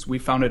directions, we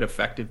found it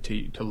effective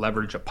to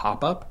leverage a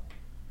pop-up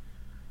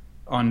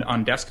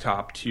on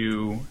desktop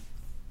to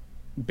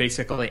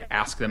basically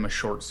ask them a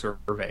short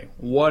survey.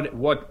 What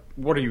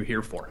are you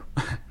here for?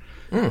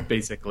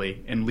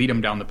 Basically, and lead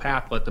them down the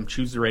path, let them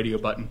choose the radio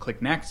button,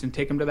 click next, and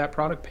take them to that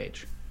product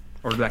page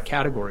or that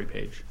category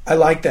page. I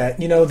like that.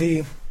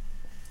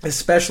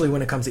 Especially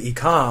when it comes to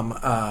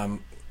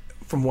e-com,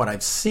 from what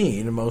I've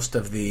seen, most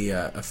of the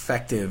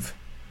effective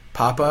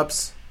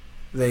pop-ups,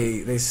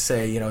 they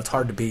say, it's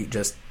hard to beat,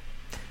 just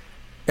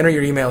enter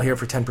your email here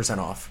for 10%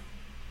 off.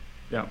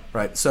 Yeah.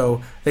 Right.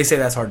 So they say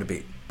that's hard to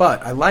beat.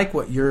 But I like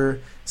what you're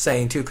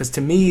saying too, because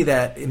to me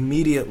that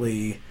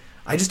immediately,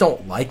 I just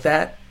don't like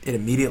that. It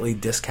immediately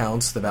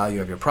discounts the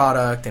value of your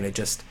product, and it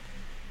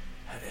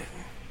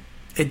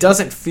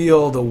doesn't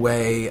feel the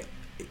way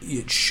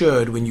it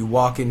should when you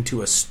walk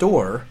into a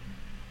store.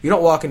 You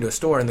don't walk into a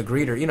store and the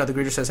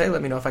greeter says, hey,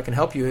 let me know if I can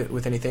help you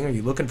with anything. Are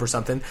you looking for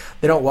something?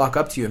 They don't walk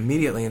up to you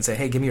immediately and say,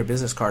 hey, give me your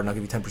business card and I'll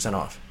give you 10%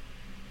 off.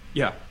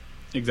 Yeah,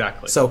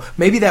 exactly. So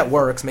maybe that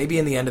works. Maybe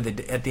at the end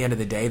of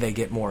the day they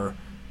get more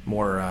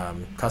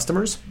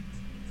customers,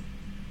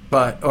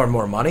 or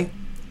more money.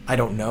 I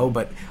don't know,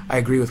 but I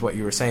agree with what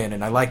you were saying,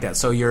 and I like that.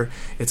 So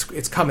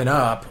it's coming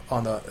up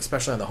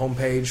especially on the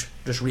homepage,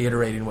 just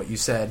reiterating what you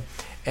said,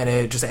 and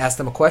it just asks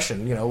them a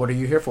question. What are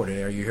you here for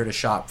today? Are you here to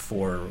shop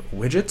for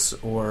widgets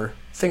or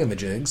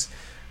thingamajigs?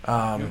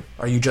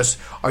 Are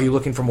you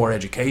looking for more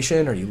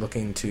education? Are you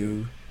looking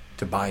to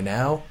buy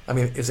now? I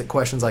mean, is it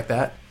questions like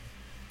that?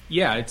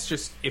 Yeah, it's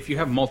just if you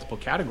have multiple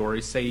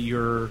categories, say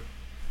you're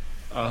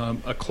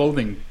a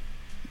clothing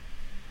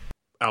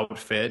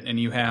outfit and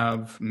you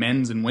have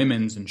men's and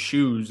women's and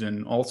shoes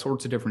and all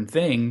sorts of different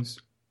things,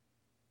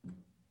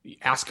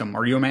 ask them,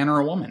 are you a man or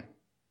a woman?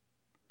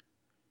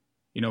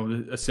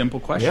 A simple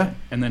question,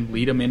 and then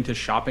lead them into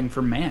shopping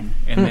for men.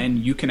 And then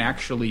you can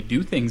actually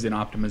do things in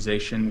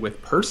optimization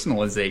with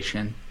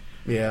personalization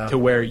to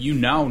where you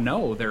now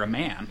know they're a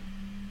man.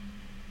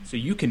 So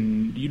you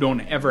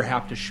don't ever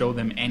have to show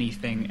them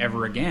anything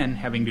ever again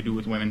having to do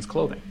with women's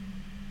clothing.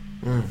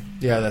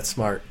 Yeah, that's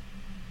smart.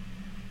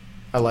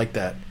 I like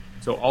that.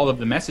 So all of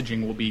the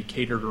messaging will be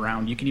catered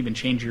around. You can even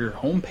change your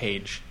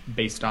homepage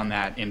based on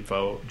that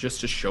info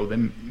just to show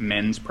them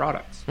men's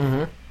products.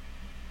 Mm-hmm.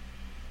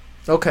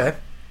 Okay.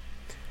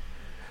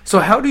 So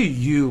how do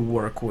you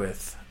work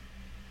with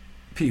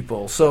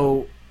people?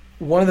 So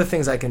one of the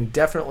things I can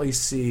definitely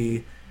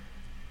see,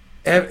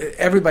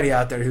 everybody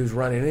out there who's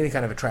running any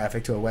kind of a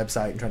traffic to a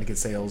website and trying to get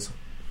sales,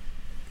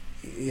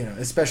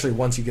 especially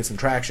once you get some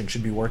traction,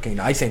 should be working,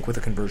 I think, with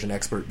a conversion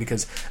expert,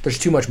 because there's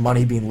too much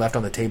money being left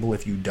on the table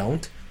if you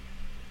don't.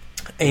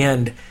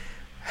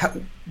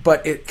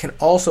 But it can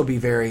also be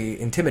very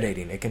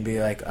intimidating. It can be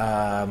like,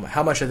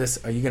 how much of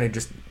this are you going to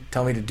just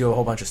tell me to do a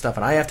whole bunch of stuff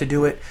and I have to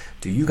do it?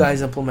 Do you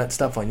guys implement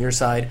stuff on your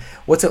side?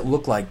 What's it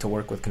look like to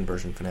work with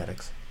Conversion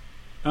Fanatics?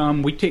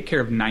 We take care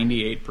of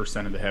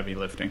 98% of the heavy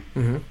lifting.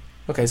 Mm-hmm.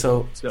 Okay,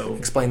 so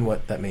explain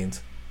what that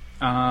means.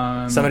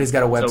 Somebody's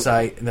got a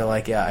website and they're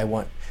like, yeah, I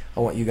want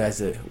you guys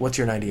to. What's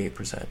your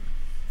 98%?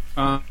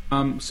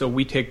 So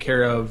we take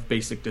care of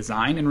basic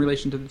design in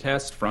relation to the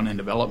test, front end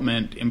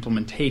development,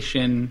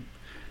 implementation,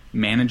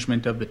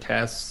 management of the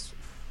tests,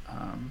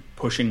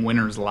 pushing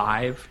winners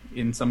live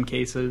in some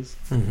cases,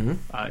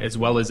 as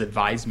well as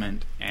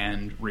advisement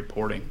and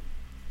reporting.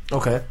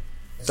 Okay,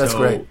 that's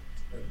great.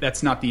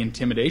 That's not the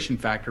intimidation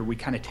factor. We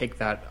kind of take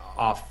that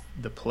off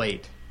the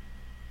plate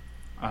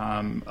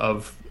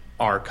of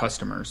our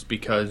customers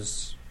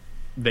because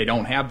they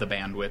don't have the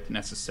bandwidth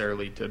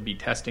necessarily to be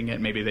testing it.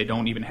 Maybe they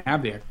don't even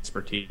have the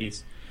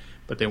expertise,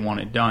 but they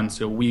want it done.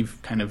 So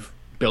we've kind of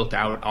built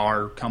out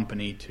our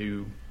company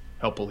to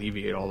help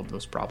alleviate all of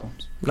those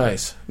problems.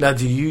 Nice. Now,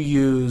 do you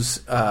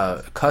use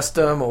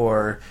custom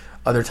or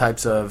other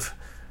types of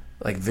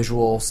like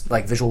visual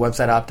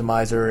website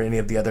optimizer or any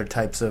of the other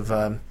types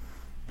of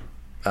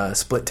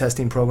split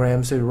testing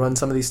programs to run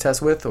some of these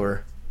tests with?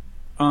 Or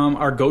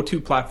our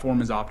go-to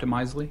platform is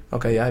Optimizely.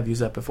 Okay, yeah, I've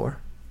used that before.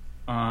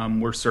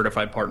 We're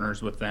certified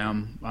partners with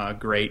them.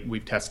 Great.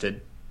 We've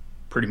tested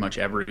pretty much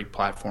every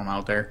platform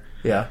out there.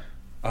 Yeah.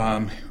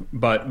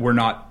 But we're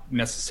not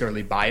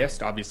necessarily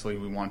biased. Obviously,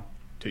 we want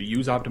to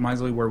use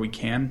Optimizely where we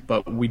can,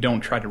 but we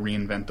don't try to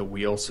reinvent the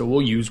wheel. So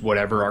we'll use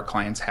whatever our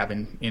clients have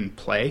in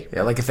play.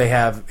 Yeah, like if they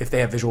have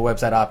Visual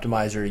Website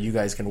Optimizer, you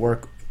guys can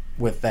work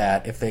with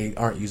that. If they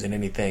aren't using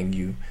anything,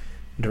 you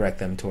direct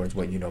them towards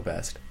what you know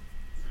best.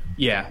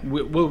 Yeah,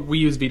 we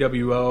use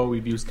VWO,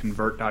 we've used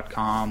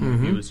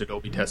Convert.com, we've used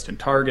Adobe Test and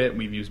Target,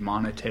 we've used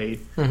Monetate.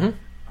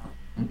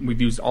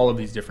 We've used all of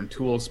these different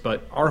tools,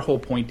 but our whole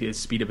point is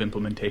speed of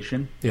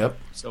implementation. Yep.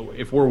 So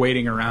if we're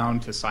waiting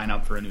around to sign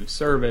up for a new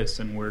service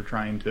and we're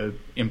trying to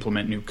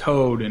implement new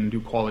code and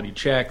do quality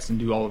checks and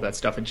do all of that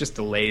stuff, it just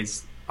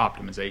delays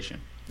optimization.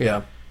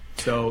 Yeah.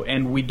 So,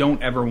 and we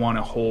don't ever want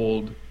to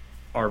hold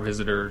our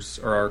visitors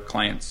or our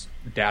clients'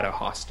 data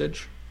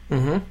hostage.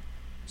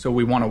 So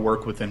we want to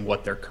work within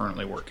what they're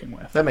currently working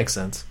with. That makes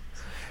sense.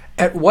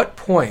 At what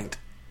point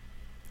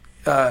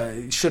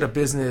should a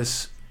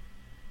business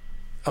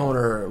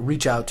owner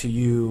reach out to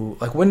you?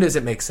 Like, when does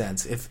it make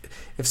sense? If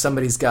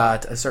somebody's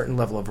got a certain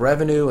level of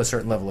revenue, a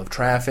certain level of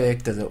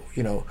traffic, does it,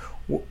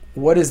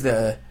 what's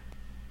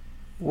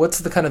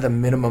the kind of the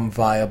minimum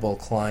viable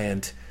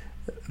client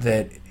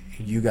that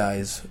you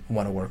guys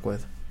want to work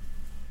with?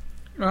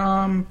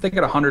 They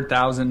get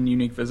 100,000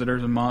 unique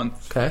visitors a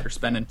month. Okay. They're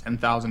spending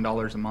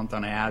 $10,000 a month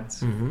on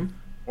ads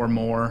or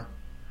more.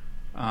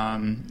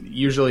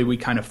 Usually we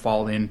kind of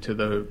fall into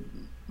the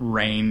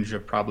range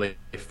of probably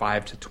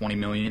 5 to 20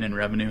 million in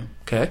revenue.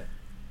 Okay.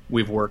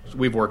 We've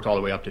worked all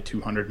the way up to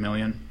 200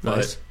 million,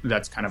 nice. But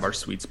that's kind of our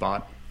sweet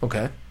spot.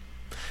 Okay.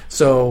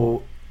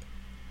 So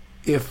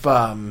if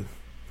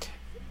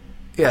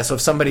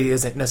somebody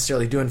isn't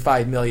necessarily doing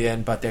 5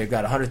 million, but they've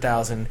got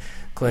 100,000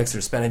 clicks,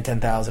 they're spending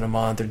 10,000 a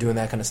month, they're doing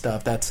that kind of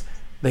stuff,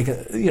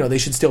 they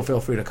should still feel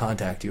free to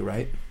contact you,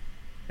 right?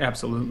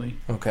 Absolutely.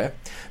 Okay.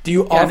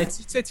 And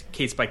it's a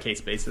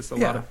case-by-case basis a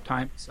lot of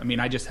times. I mean,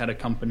 I just had a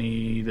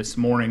company this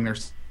morning, their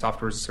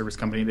software as a service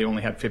company, they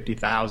only had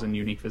 50,000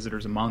 unique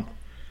visitors a month.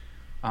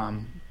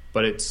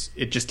 But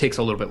it just takes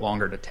a little bit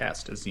longer to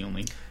test is the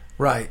only...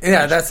 Right.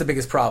 Yeah, that's the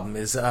biggest problem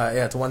is,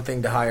 it's one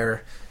thing to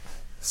hire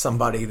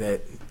somebody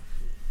that,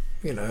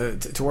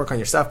 to work on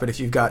your stuff, but if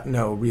you've got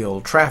no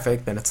real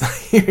traffic, then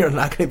it's you're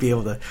not going to be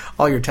able to,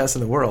 all your tests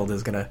in the world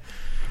is going to,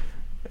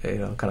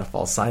 kind of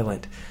fall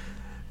silent.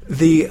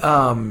 The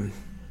on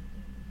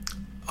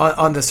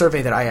the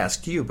survey that I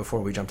asked you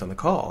before we jumped on the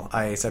call,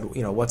 I said,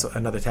 what's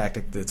another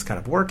tactic that's kind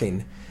of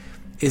working?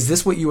 Is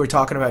this what you were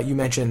talking about? You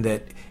mentioned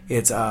that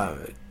it's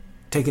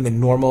taking the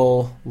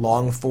normal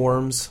long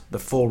forms, the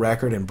full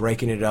record, and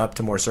breaking it up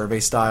to more survey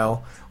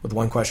style with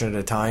one question at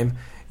a time.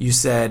 You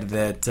said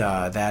that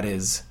that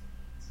is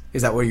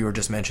that what you were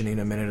just mentioning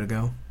a minute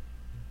ago?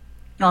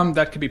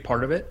 That could be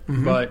part of it,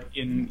 but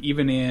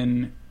even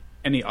in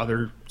any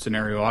other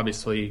scenario,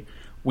 obviously,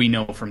 we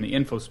know from the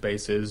info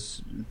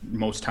spaces,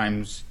 most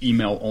times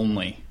email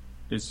only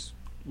is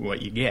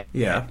what you get.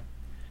 Yeah.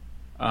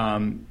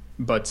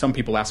 But some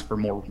people ask for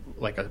more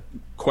like a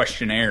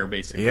questionnaire,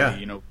 basically.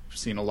 Yeah.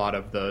 Seeing a lot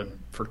of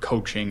for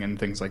coaching and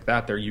things like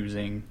that, they're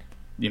using,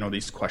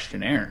 these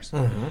questionnaires.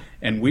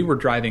 And we were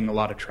driving a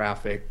lot of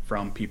traffic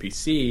from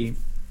PPC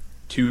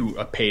to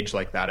a page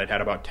like that. It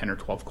had about 10 or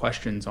 12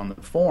 questions on the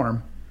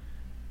form,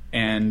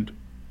 and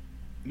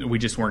we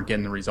just weren't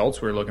getting the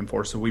results we were looking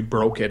for. So we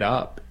broke it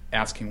up,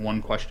 asking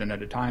one question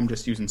at a time,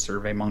 just using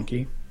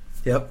SurveyMonkey.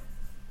 Yep.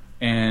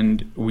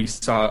 And we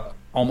saw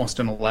almost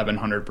an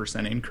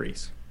 1,100%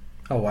 increase.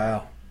 Oh,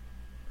 wow.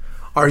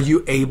 Are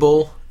you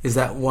able, is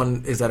that a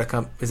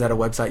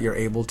website you're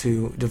able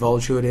to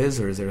divulge who it is,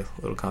 or is there a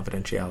little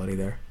confidentiality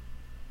there?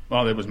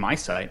 Well, it was my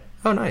site.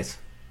 Oh, nice.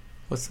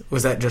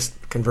 Was that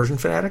just Conversion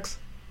Fanatics?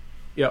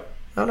 Yep.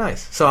 Oh,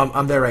 nice. So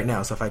I'm there right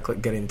now. So if I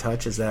click Get in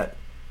Touch, is that...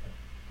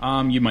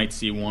 You might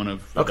see one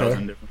of a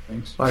dozen different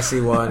things. Well, I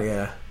see one,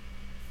 yeah.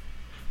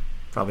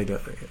 Probably do.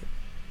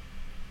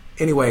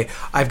 Anyway,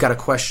 I've got a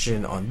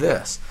question on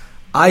this.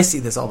 I see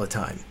this all the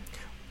time.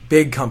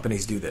 Big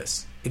companies do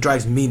this. It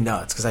drives me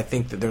nuts because I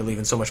think that they're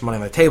leaving so much money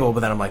on the table, but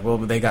then I'm like, well,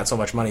 they got so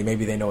much money,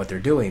 maybe they know what they're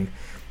doing.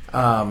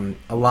 A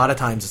lot of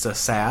times it's a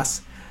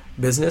SaaS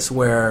business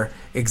where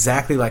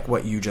exactly like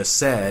what you just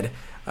said,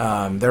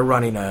 they're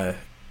running a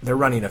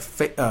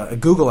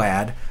Google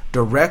ad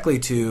directly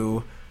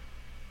to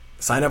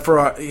sign up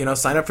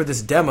for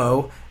this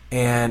demo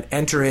and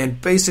enter in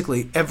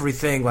basically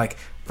everything, like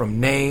from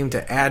name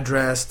to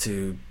address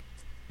to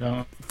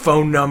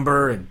phone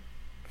number, and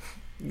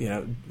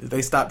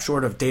they stop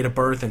short of date of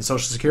birth and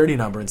social security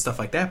number and stuff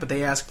like that, but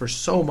they ask for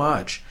so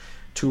much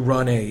to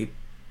run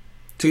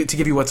to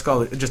give you what's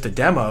called just a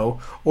demo,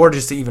 or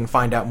just to even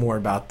find out more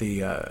about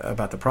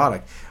the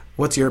product.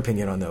 What's your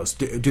opinion on those?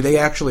 Do they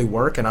actually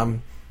work? And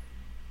I'm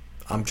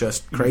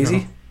just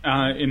crazy.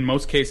 No. In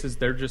most cases,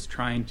 they're just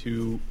trying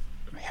to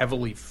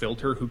heavily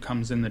filter who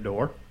comes in the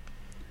door.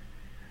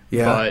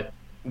 Yeah. But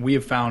we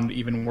have found,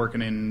 even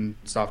working in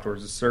software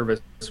as a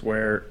service,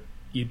 where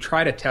you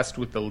try to test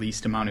with the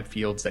least amount of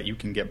fields that you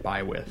can get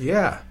by with.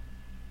 Yeah.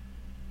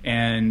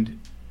 And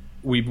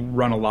we've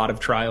run a lot of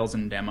trials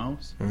and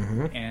demos,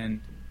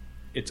 and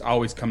it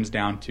always comes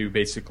down to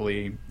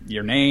basically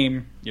your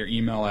name, your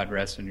email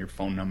address, and your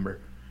phone number,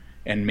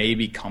 and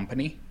maybe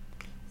company.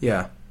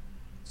 Yeah.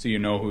 So you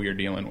know who you're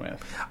dealing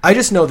with. I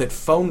just know that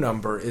phone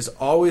number is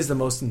always the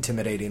most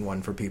intimidating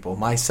one for people,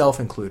 myself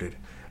included.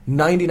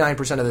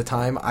 99% of the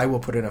time, I will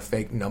put in a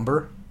fake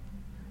number.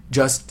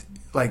 Just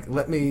like,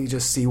 let me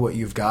just see what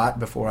you've got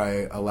before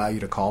I allow you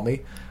to call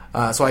me.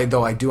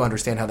 Though I do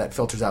understand how that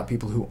filters out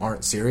people who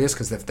aren't serious,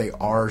 because if they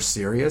are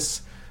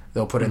serious,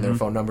 they'll put in their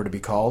phone number to be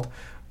called.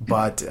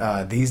 But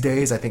these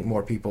days, I think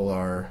more people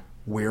are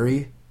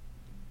weary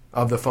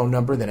of the phone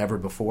number than ever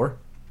before.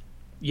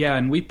 Yeah,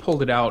 and we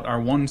pulled it out. Our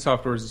one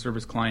software as a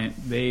service client,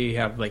 they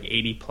have like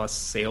 80 plus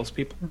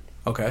salespeople.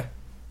 Okay.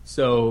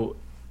 So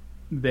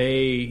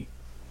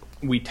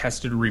we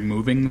tested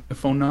removing the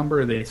phone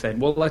number. They said,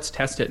 well, let's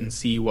test it and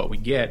see what we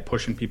get,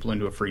 pushing people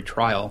into a free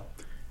trial.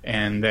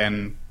 And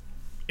then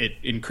it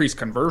increased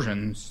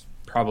conversions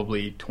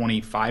probably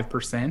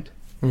 25%.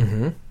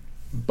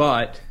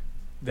 But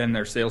then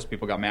their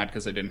salespeople got mad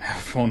because they didn't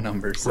have phone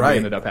numbers. So they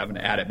ended up having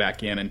to add it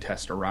back in and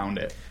test around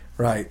it.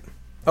 Right.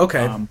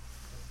 Okay.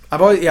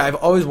 I've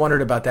always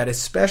wondered about that,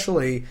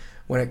 especially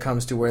when it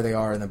comes to where they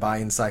are in the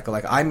buying cycle.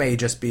 Like I may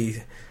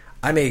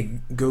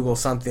Google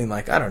something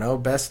like, I don't know,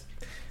 best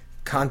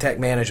contact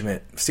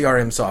management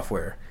CRM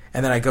software,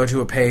 and then I go to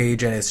a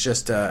page and it's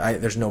just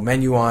there's no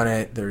menu on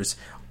it.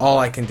 All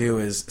I can do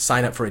is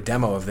sign up for a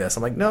demo of this.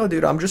 I'm like, no,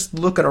 dude, I'm just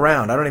looking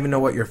around. I don't even know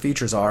what your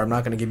features are. I'm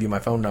not going to give you my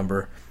phone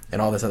number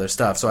and all this other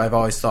stuff. So I've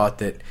always thought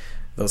that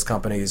those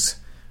companies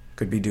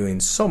could be doing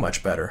so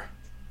much better.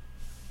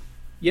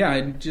 Yeah,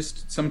 and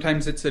just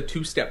sometimes it's a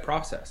two-step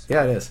process.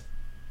 Yeah, it is.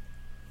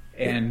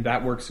 And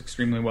that works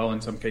extremely well in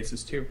some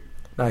cases too.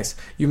 Nice.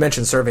 You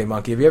mentioned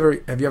SurveyMonkey.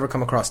 Have you ever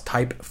come across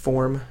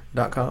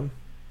Typeform.com?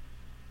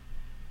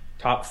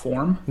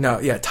 Typeform? No,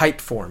 yeah,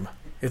 Typeform.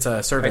 It's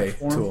a survey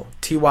tool.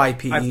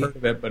 TYPE. I've heard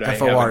of it, but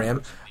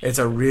FORM. It's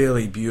a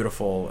really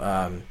beautiful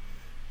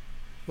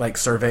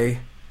survey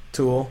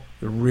tool.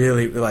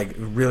 Really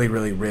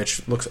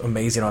rich. Looks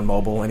amazing on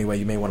mobile. Anyway,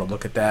 you may want to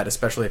look at that,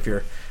 especially if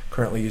you're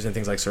currently using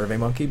things like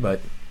SurveyMonkey, but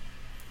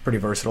pretty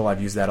versatile.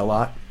 I've used that a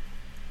lot.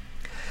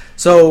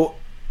 So,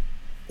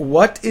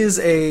 what's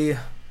a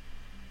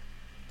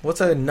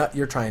nut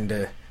you're trying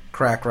to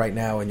crack right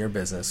now in your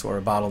business, or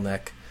a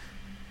bottleneck,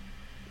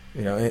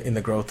 in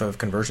the growth of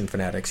Conversion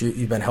Fanatics?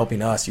 You've been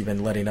helping us. You've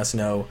been letting us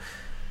know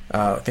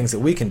things that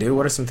we can do.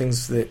 What are some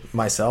things that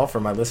myself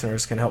or my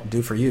listeners can help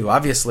do for you?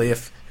 Obviously,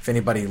 if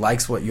anybody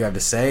likes what you have to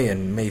say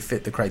and may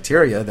fit the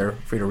criteria, they're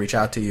free to reach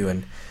out to you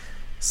and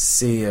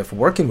see if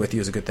working with you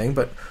is a good thing.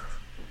 But,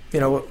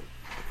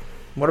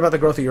 what about the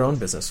growth of your own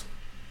business?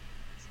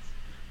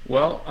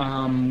 Well,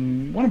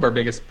 one of our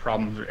biggest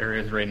problems or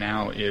areas right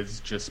now is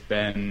just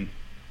been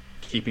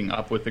keeping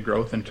up with the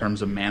growth in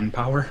terms of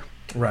manpower.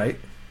 Right.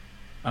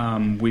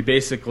 We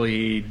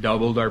basically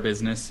doubled our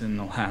business in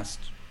the last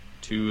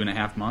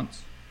 2.5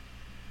 months.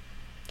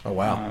 Oh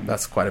wow,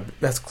 that's quite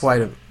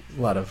a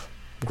lot of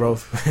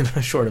growth in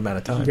a short amount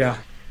of time.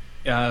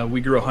 Yeah,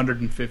 we grew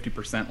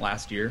 150%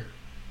 last year.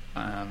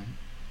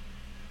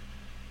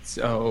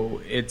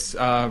 So it's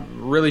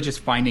really just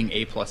finding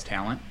A+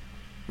 talent.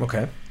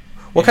 Okay.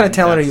 What kind of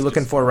talent are you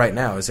looking for right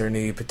now? Is there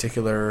any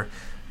particular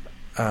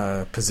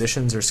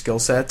positions or skill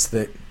sets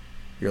that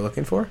you're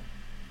looking for?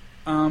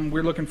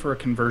 We're looking for a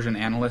conversion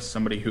analyst,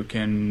 somebody who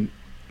can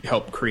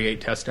help create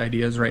test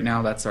ideas right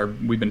now.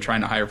 We've been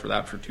trying to hire for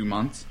that for 2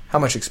 months. How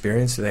much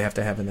experience do they have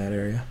to have in that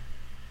area?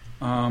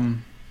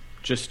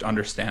 Just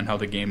understand how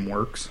the game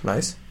works.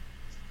 Nice.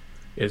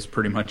 Is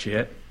pretty much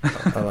it.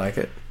 I like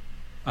it.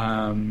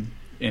 And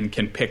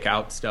can pick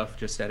out stuff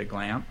just at a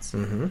glance.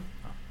 Mm-hmm.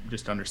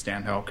 Just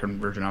understand how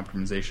conversion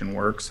optimization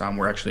works.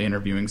 We're actually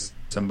interviewing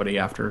somebody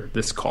after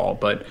this call,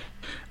 but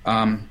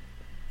and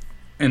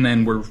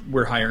then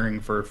we're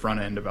hiring for a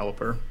front end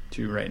developer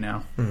too right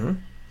now. Mm-hmm.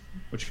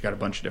 which you've got a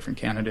bunch of different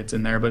candidates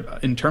in there.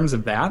 But in terms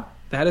of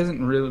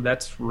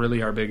that's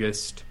really our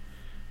biggest,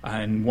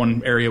 and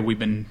one area we've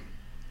been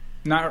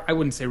I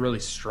wouldn't say really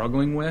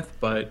struggling with,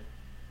 but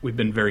we've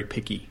been very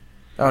picky.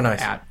 Oh,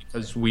 nice.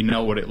 Because we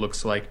know what it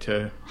looks like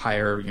to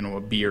hire,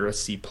 a B or a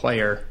C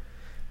player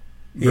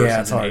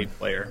versus an hard. A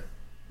player.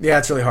 Yeah,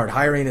 it's really hard.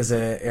 Hiring is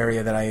an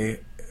area that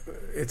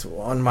it's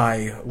on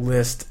my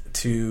list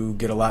to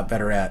get a lot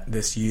better at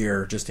this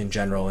year, just in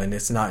general. And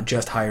it's not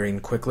just hiring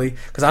quickly,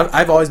 because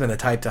I've always been the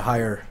type to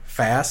hire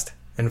fast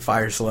and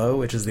fire slow,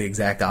 which is the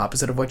exact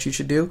opposite of what you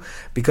should do,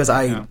 because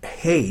I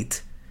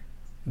hate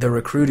the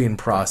recruiting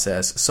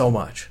process so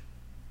much.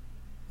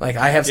 Like,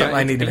 I have something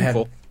I need to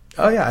have.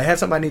 Oh yeah, I have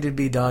something I need to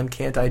be done.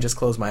 Can't I just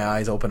close my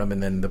eyes, open them,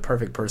 and then the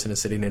perfect person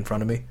is sitting in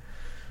front of me?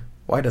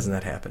 Why doesn't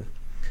that happen?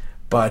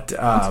 But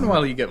once in a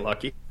while you get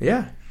lucky.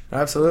 Yeah,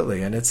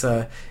 absolutely, and it's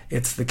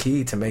the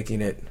key to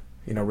making it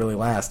really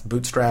last.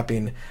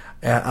 Bootstrapping.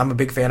 I'm a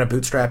big fan of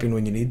bootstrapping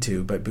when you need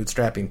to, but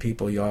bootstrapping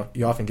people,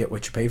 you often get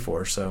what you pay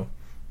for. So.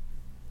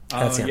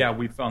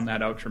 We found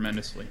that out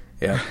tremendously.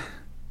 Yeah,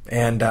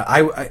 and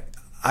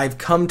I've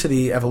come to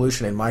the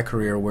evolution in my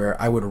career where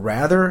I would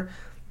rather,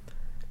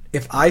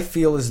 if I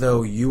feel as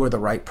though you are the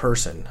right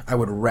person, I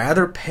would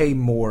rather pay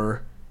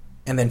more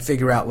and then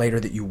figure out later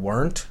that you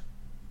weren't,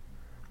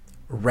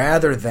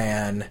 rather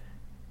than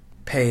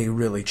pay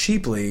really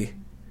cheaply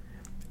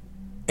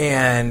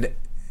and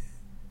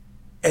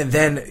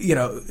then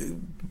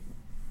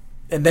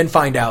and then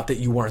find out that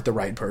you weren't the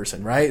right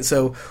person, right?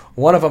 So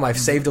one of them, I've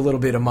saved a little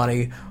bit of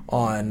money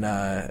on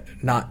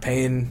not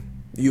paying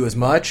you as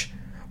much,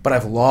 but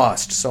I've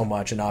lost so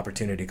much in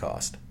opportunity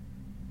cost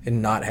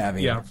in not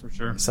having for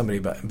sure. somebody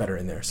better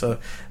in there. So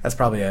that's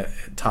probably a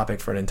topic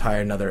for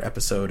another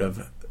episode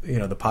of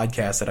the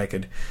podcast that I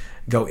could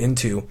go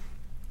into.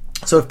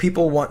 So if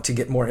people want to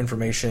get more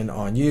information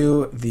on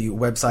you, the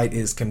website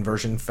is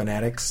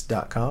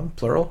conversionfanatics.com,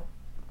 plural.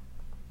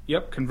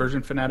 Yep,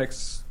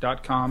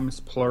 conversionfanatics.com is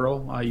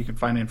plural. You can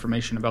find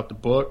information about the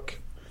book.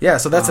 Yeah,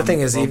 so that's the thing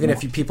is, even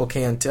if people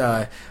can't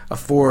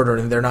afford or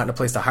they're not in a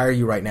place to hire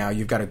you right now,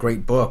 you've got a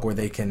great book where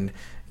they can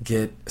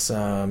get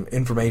some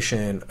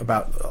information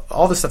about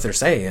all the stuff they're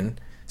saying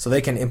so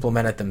they can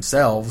implement it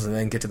themselves and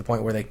then get to the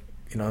point where they,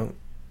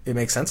 it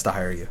makes sense to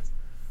hire you.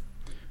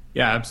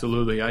 Yeah,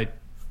 absolutely.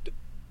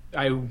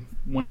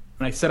 When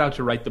I set out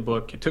to write the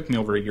book, it took me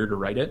over a year to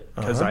write it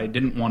because I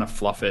didn't want to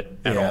fluff it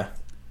at all.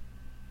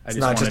 It's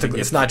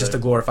not just a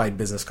glorified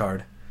business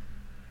card.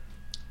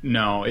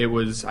 No, it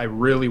was. I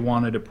really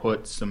wanted to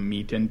put some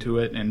meat into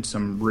it and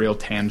some real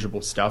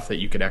tangible stuff that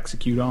you could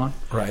execute on.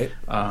 Right.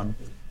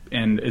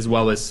 And as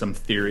well as some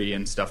theory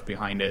and stuff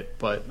behind it.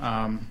 But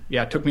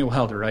it took me a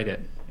while to write it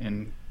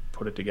and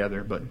put it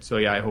together. But so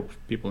I hope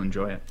people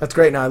enjoy it. That's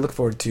great. Now I look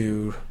forward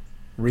to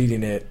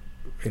reading it,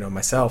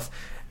 myself,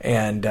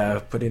 and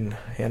putting a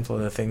handful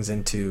of the things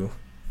into,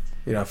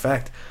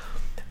 effect.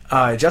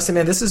 Justin,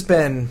 man, this has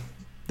been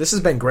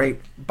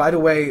great. By the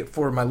way,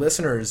 for my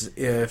listeners,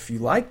 if you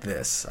like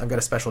this, I've got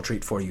a special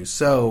treat for you.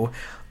 So,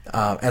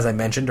 as I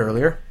mentioned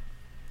earlier,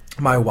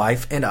 my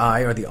wife and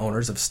I are the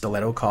owners of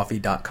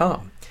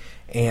StilettoCoffee.com.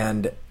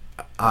 And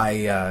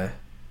a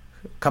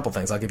couple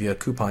things. I'll give you a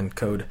coupon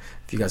code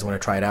if you guys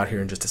want to try it out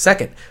here in just a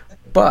second.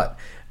 But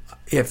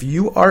if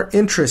you are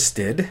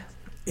interested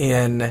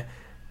in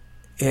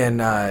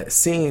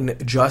seeing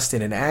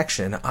Justin in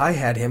action, I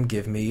had him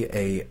give me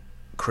a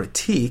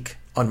critique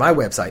on my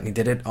website, and he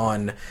did it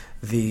on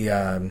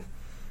the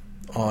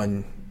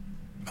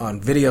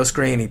on video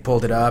screen. He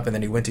pulled it up, and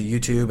then he went to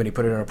YouTube and he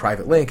put it on a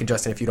private link. And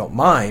Justin, if you don't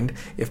mind,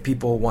 if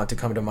people want to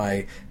come to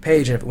my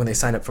page, and when they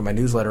sign up for my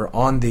newsletter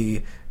on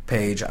the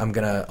page, I'm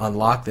going to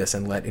unlock this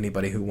and let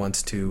anybody who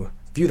wants to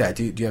view that.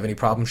 Do you have any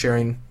problem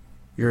sharing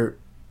your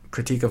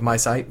critique of my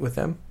site with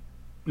them?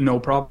 No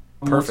problem.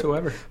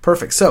 Whatsoever.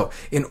 Perfect. So,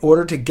 in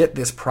order to get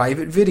this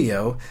private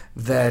video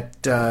that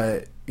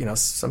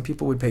some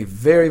people would pay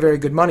very, very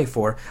good money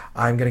for,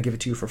 I'm going to give it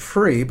to you for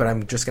free, but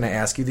I'm just going to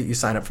ask you that you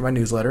sign up for my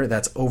newsletter.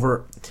 That's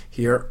over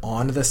here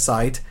on the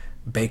site,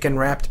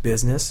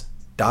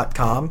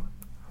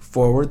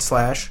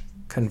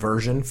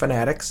 baconwrappedbusiness.com/conversion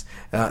fanatics.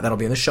 That'll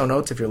be in the show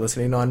notes. If you're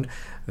listening on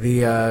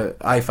the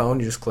iPhone,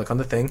 you just click on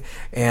the thing,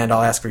 and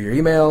I'll ask for your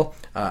email.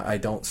 I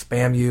don't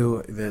spam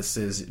you. This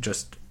is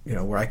just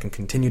where I can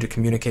continue to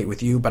communicate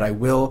with you, but I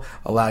will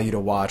allow you to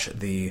watch I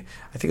think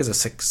it's a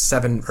 6,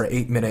 7, or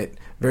 8 minute,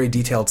 very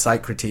detailed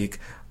site critique,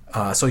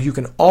 so you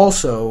can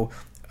also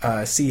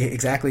see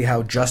exactly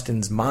how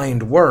Justin's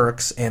mind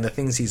works and the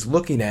things he's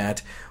looking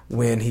at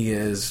when he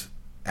is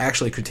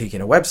actually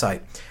critiquing a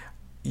website.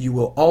 You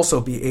will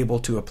also be able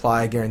to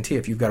apply, I guarantee,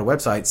 if you've got a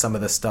website, some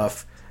of the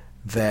stuff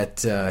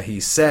that he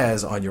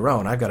says on your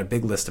own. I've got a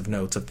big list of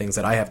notes of things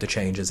that I have to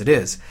change as it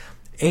is.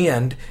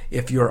 And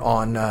if you're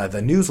on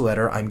the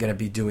newsletter, I'm going to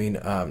be doing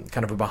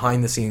kind of a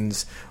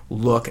behind-the-scenes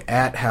look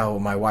at how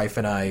my wife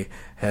and I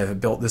have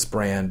built this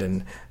brand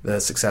and the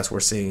success we're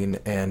seeing.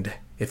 And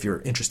if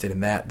you're interested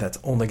in that, that's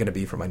only going to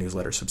be for my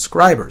newsletter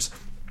subscribers.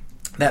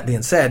 That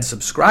being said,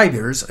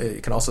 subscribers, you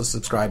can also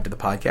subscribe to the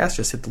podcast.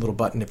 Just hit the little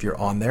button if you're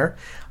on there.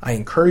 I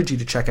encourage you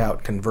to check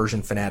out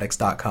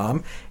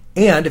conversionfanatics.com.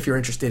 And if you're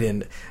interested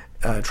in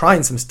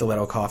trying some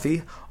stiletto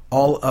coffee,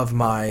 all of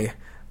my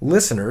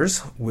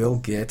listeners will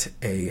get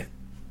a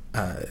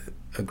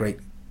great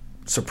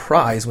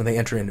surprise when they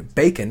enter in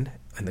BACON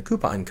in the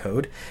coupon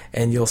code,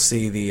 and you'll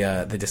see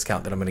the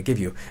discount that I'm going to give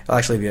you. It'll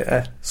actually be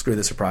screw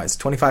the surprise,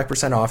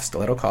 25% off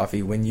stiletto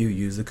coffee when you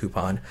use the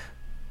coupon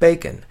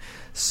BACON.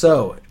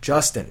 So,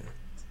 Justin,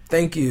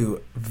 thank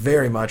you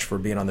very much for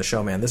being on the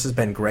show, man. This has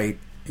been great.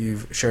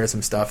 You've shared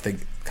some stuff that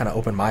kind of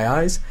opened my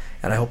eyes,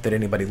 and I hope that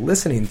anybody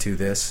listening to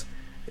this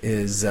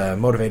is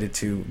motivated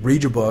to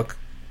read your book,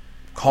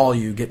 call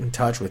you, get in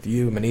touch with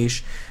you,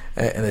 Manish,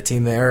 and the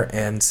team there,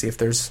 and see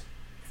if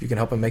you can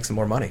help them make some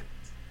more money.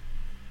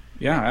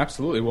 Yeah,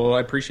 absolutely. Well, I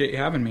appreciate you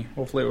having me.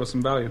 Hopefully it was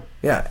some value.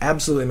 Yeah,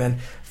 absolutely, man.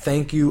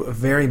 Thank you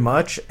very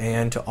much.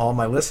 And to all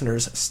my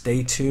listeners,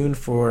 stay tuned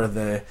for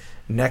the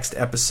next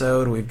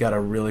episode. We've got a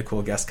really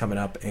cool guest coming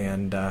up,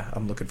 and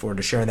I'm looking forward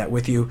to sharing that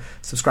with you.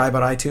 Subscribe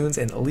on iTunes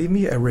and leave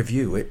me a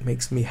review. It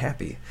makes me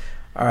happy.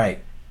 All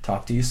right.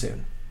 Talk to you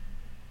soon.